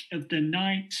music of the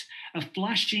night, a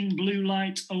flashing blue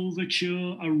light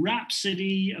overture, a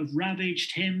rhapsody of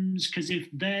ravaged hymns. 'Cause if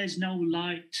there's no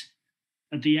light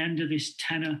at the end of this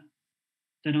tenor,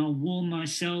 then I'll warm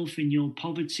myself in your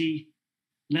poverty,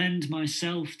 lend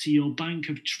myself to your bank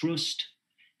of trust,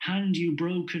 hand you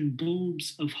broken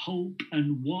bulbs of hope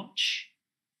and watch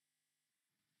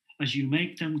as you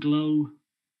make them glow,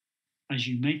 as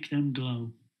you make them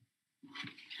glow.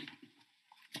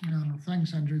 Oh,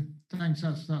 thanks, Andrew. Thanks.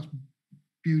 That's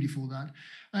beautiful. That.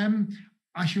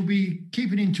 I shall be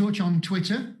keeping in touch on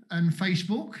Twitter and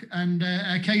Facebook and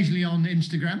occasionally on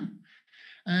Instagram.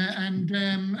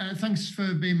 Thanks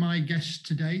for being my guest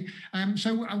today.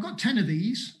 So I've got 10 of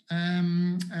these.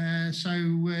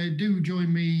 So do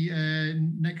join me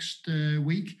next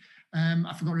week.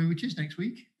 I forgot who it is next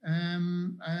week.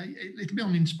 It'll be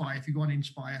on Inspire if you go on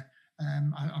Inspire.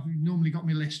 I've normally got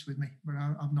my list with me, but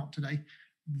I've not today.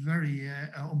 Very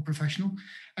unprofessional.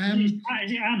 Is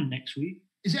it Anne next week?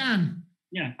 Is it Anne?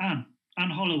 Yeah, Anne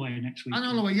Holloway next week. Anne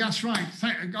Holloway, that's right.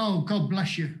 Oh, God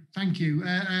bless you. Thank you.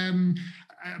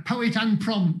 Poet and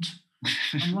prompt.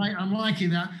 I'm liking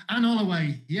that. Anne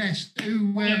Holloway, yes,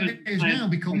 who has now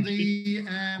become the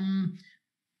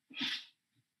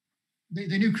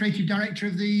new creative director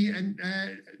of the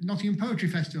Nottingham Poetry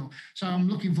Festival. So I'm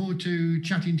looking forward to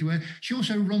chatting to her. She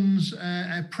also runs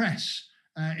a press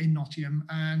in Nottingham,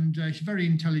 and she's a very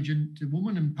intelligent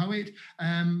woman and poet,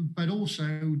 but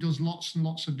also does lots and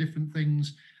lots of different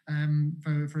things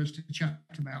for us to chat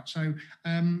about. So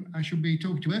I shall be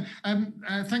talking to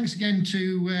her. Thanks again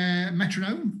to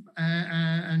Metronome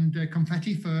and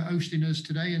Confetti for hosting us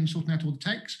today and sorting out all the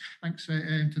techs. Thanks to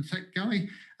the tech guy.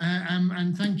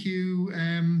 And thank you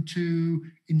to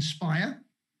Inspire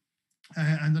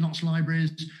and the Notts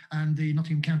Libraries and the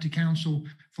Nottingham County Council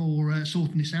for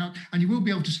sorting this out. And you will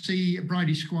be able to see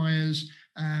Bridie Squires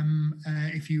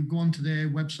if you go onto their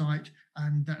website,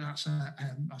 and that's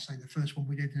I say the first one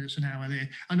we did, and it's an hour there.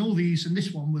 And all these, and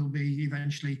this one will be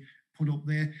eventually put up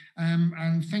there.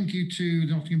 And thank you to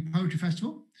the Nottingham Poetry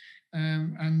Festival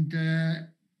and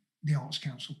the Arts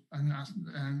Council, and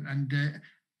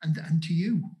to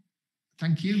you.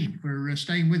 Thank you for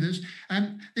staying with us.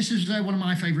 This is one of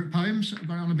my favourite poems. I've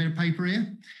got it on a bit of paper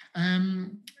here.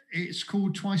 It's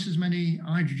called Twice as Many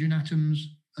Hydrogen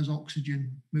Atoms as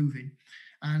Oxygen Moving.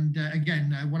 And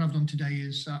again, what I've done today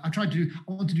is I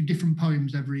want to do different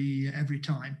poems every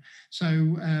time.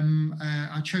 So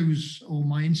I chose all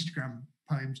my Instagram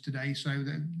poems today, so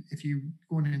that if you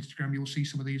go on Instagram, you'll see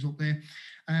some of these up there.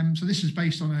 So this is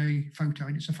based on a photo,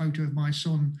 and it's a photo of my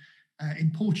son in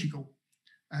Portugal.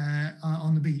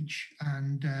 On the beach,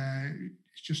 and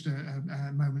it's just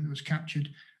a moment that was captured.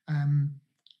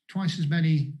 Twice as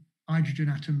many hydrogen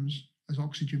atoms as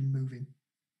oxygen moving.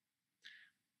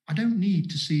 I don't need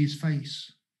to see his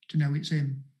face to know it's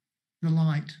him. The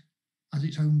light has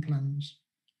its own plans.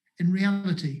 In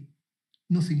reality,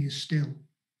 nothing is still,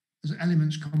 as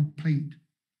elements complete.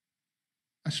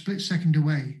 A split second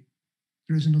away,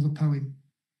 there is another poem.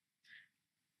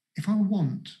 If I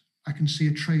want, I can see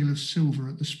a trail of silver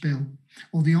at the spill,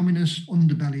 or the ominous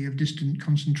underbelly of distant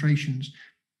concentrations.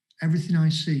 Everything I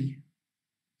see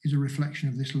is a reflection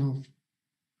of this love.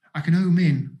 I can home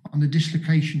in on the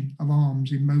dislocation of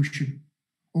arms in motion,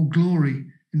 or glory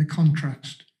in the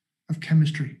contrast of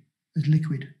chemistry as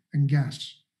liquid and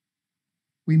gas.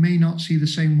 We may not see the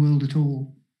same world at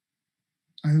all.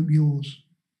 I hope yours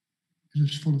is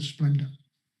as full of splendour.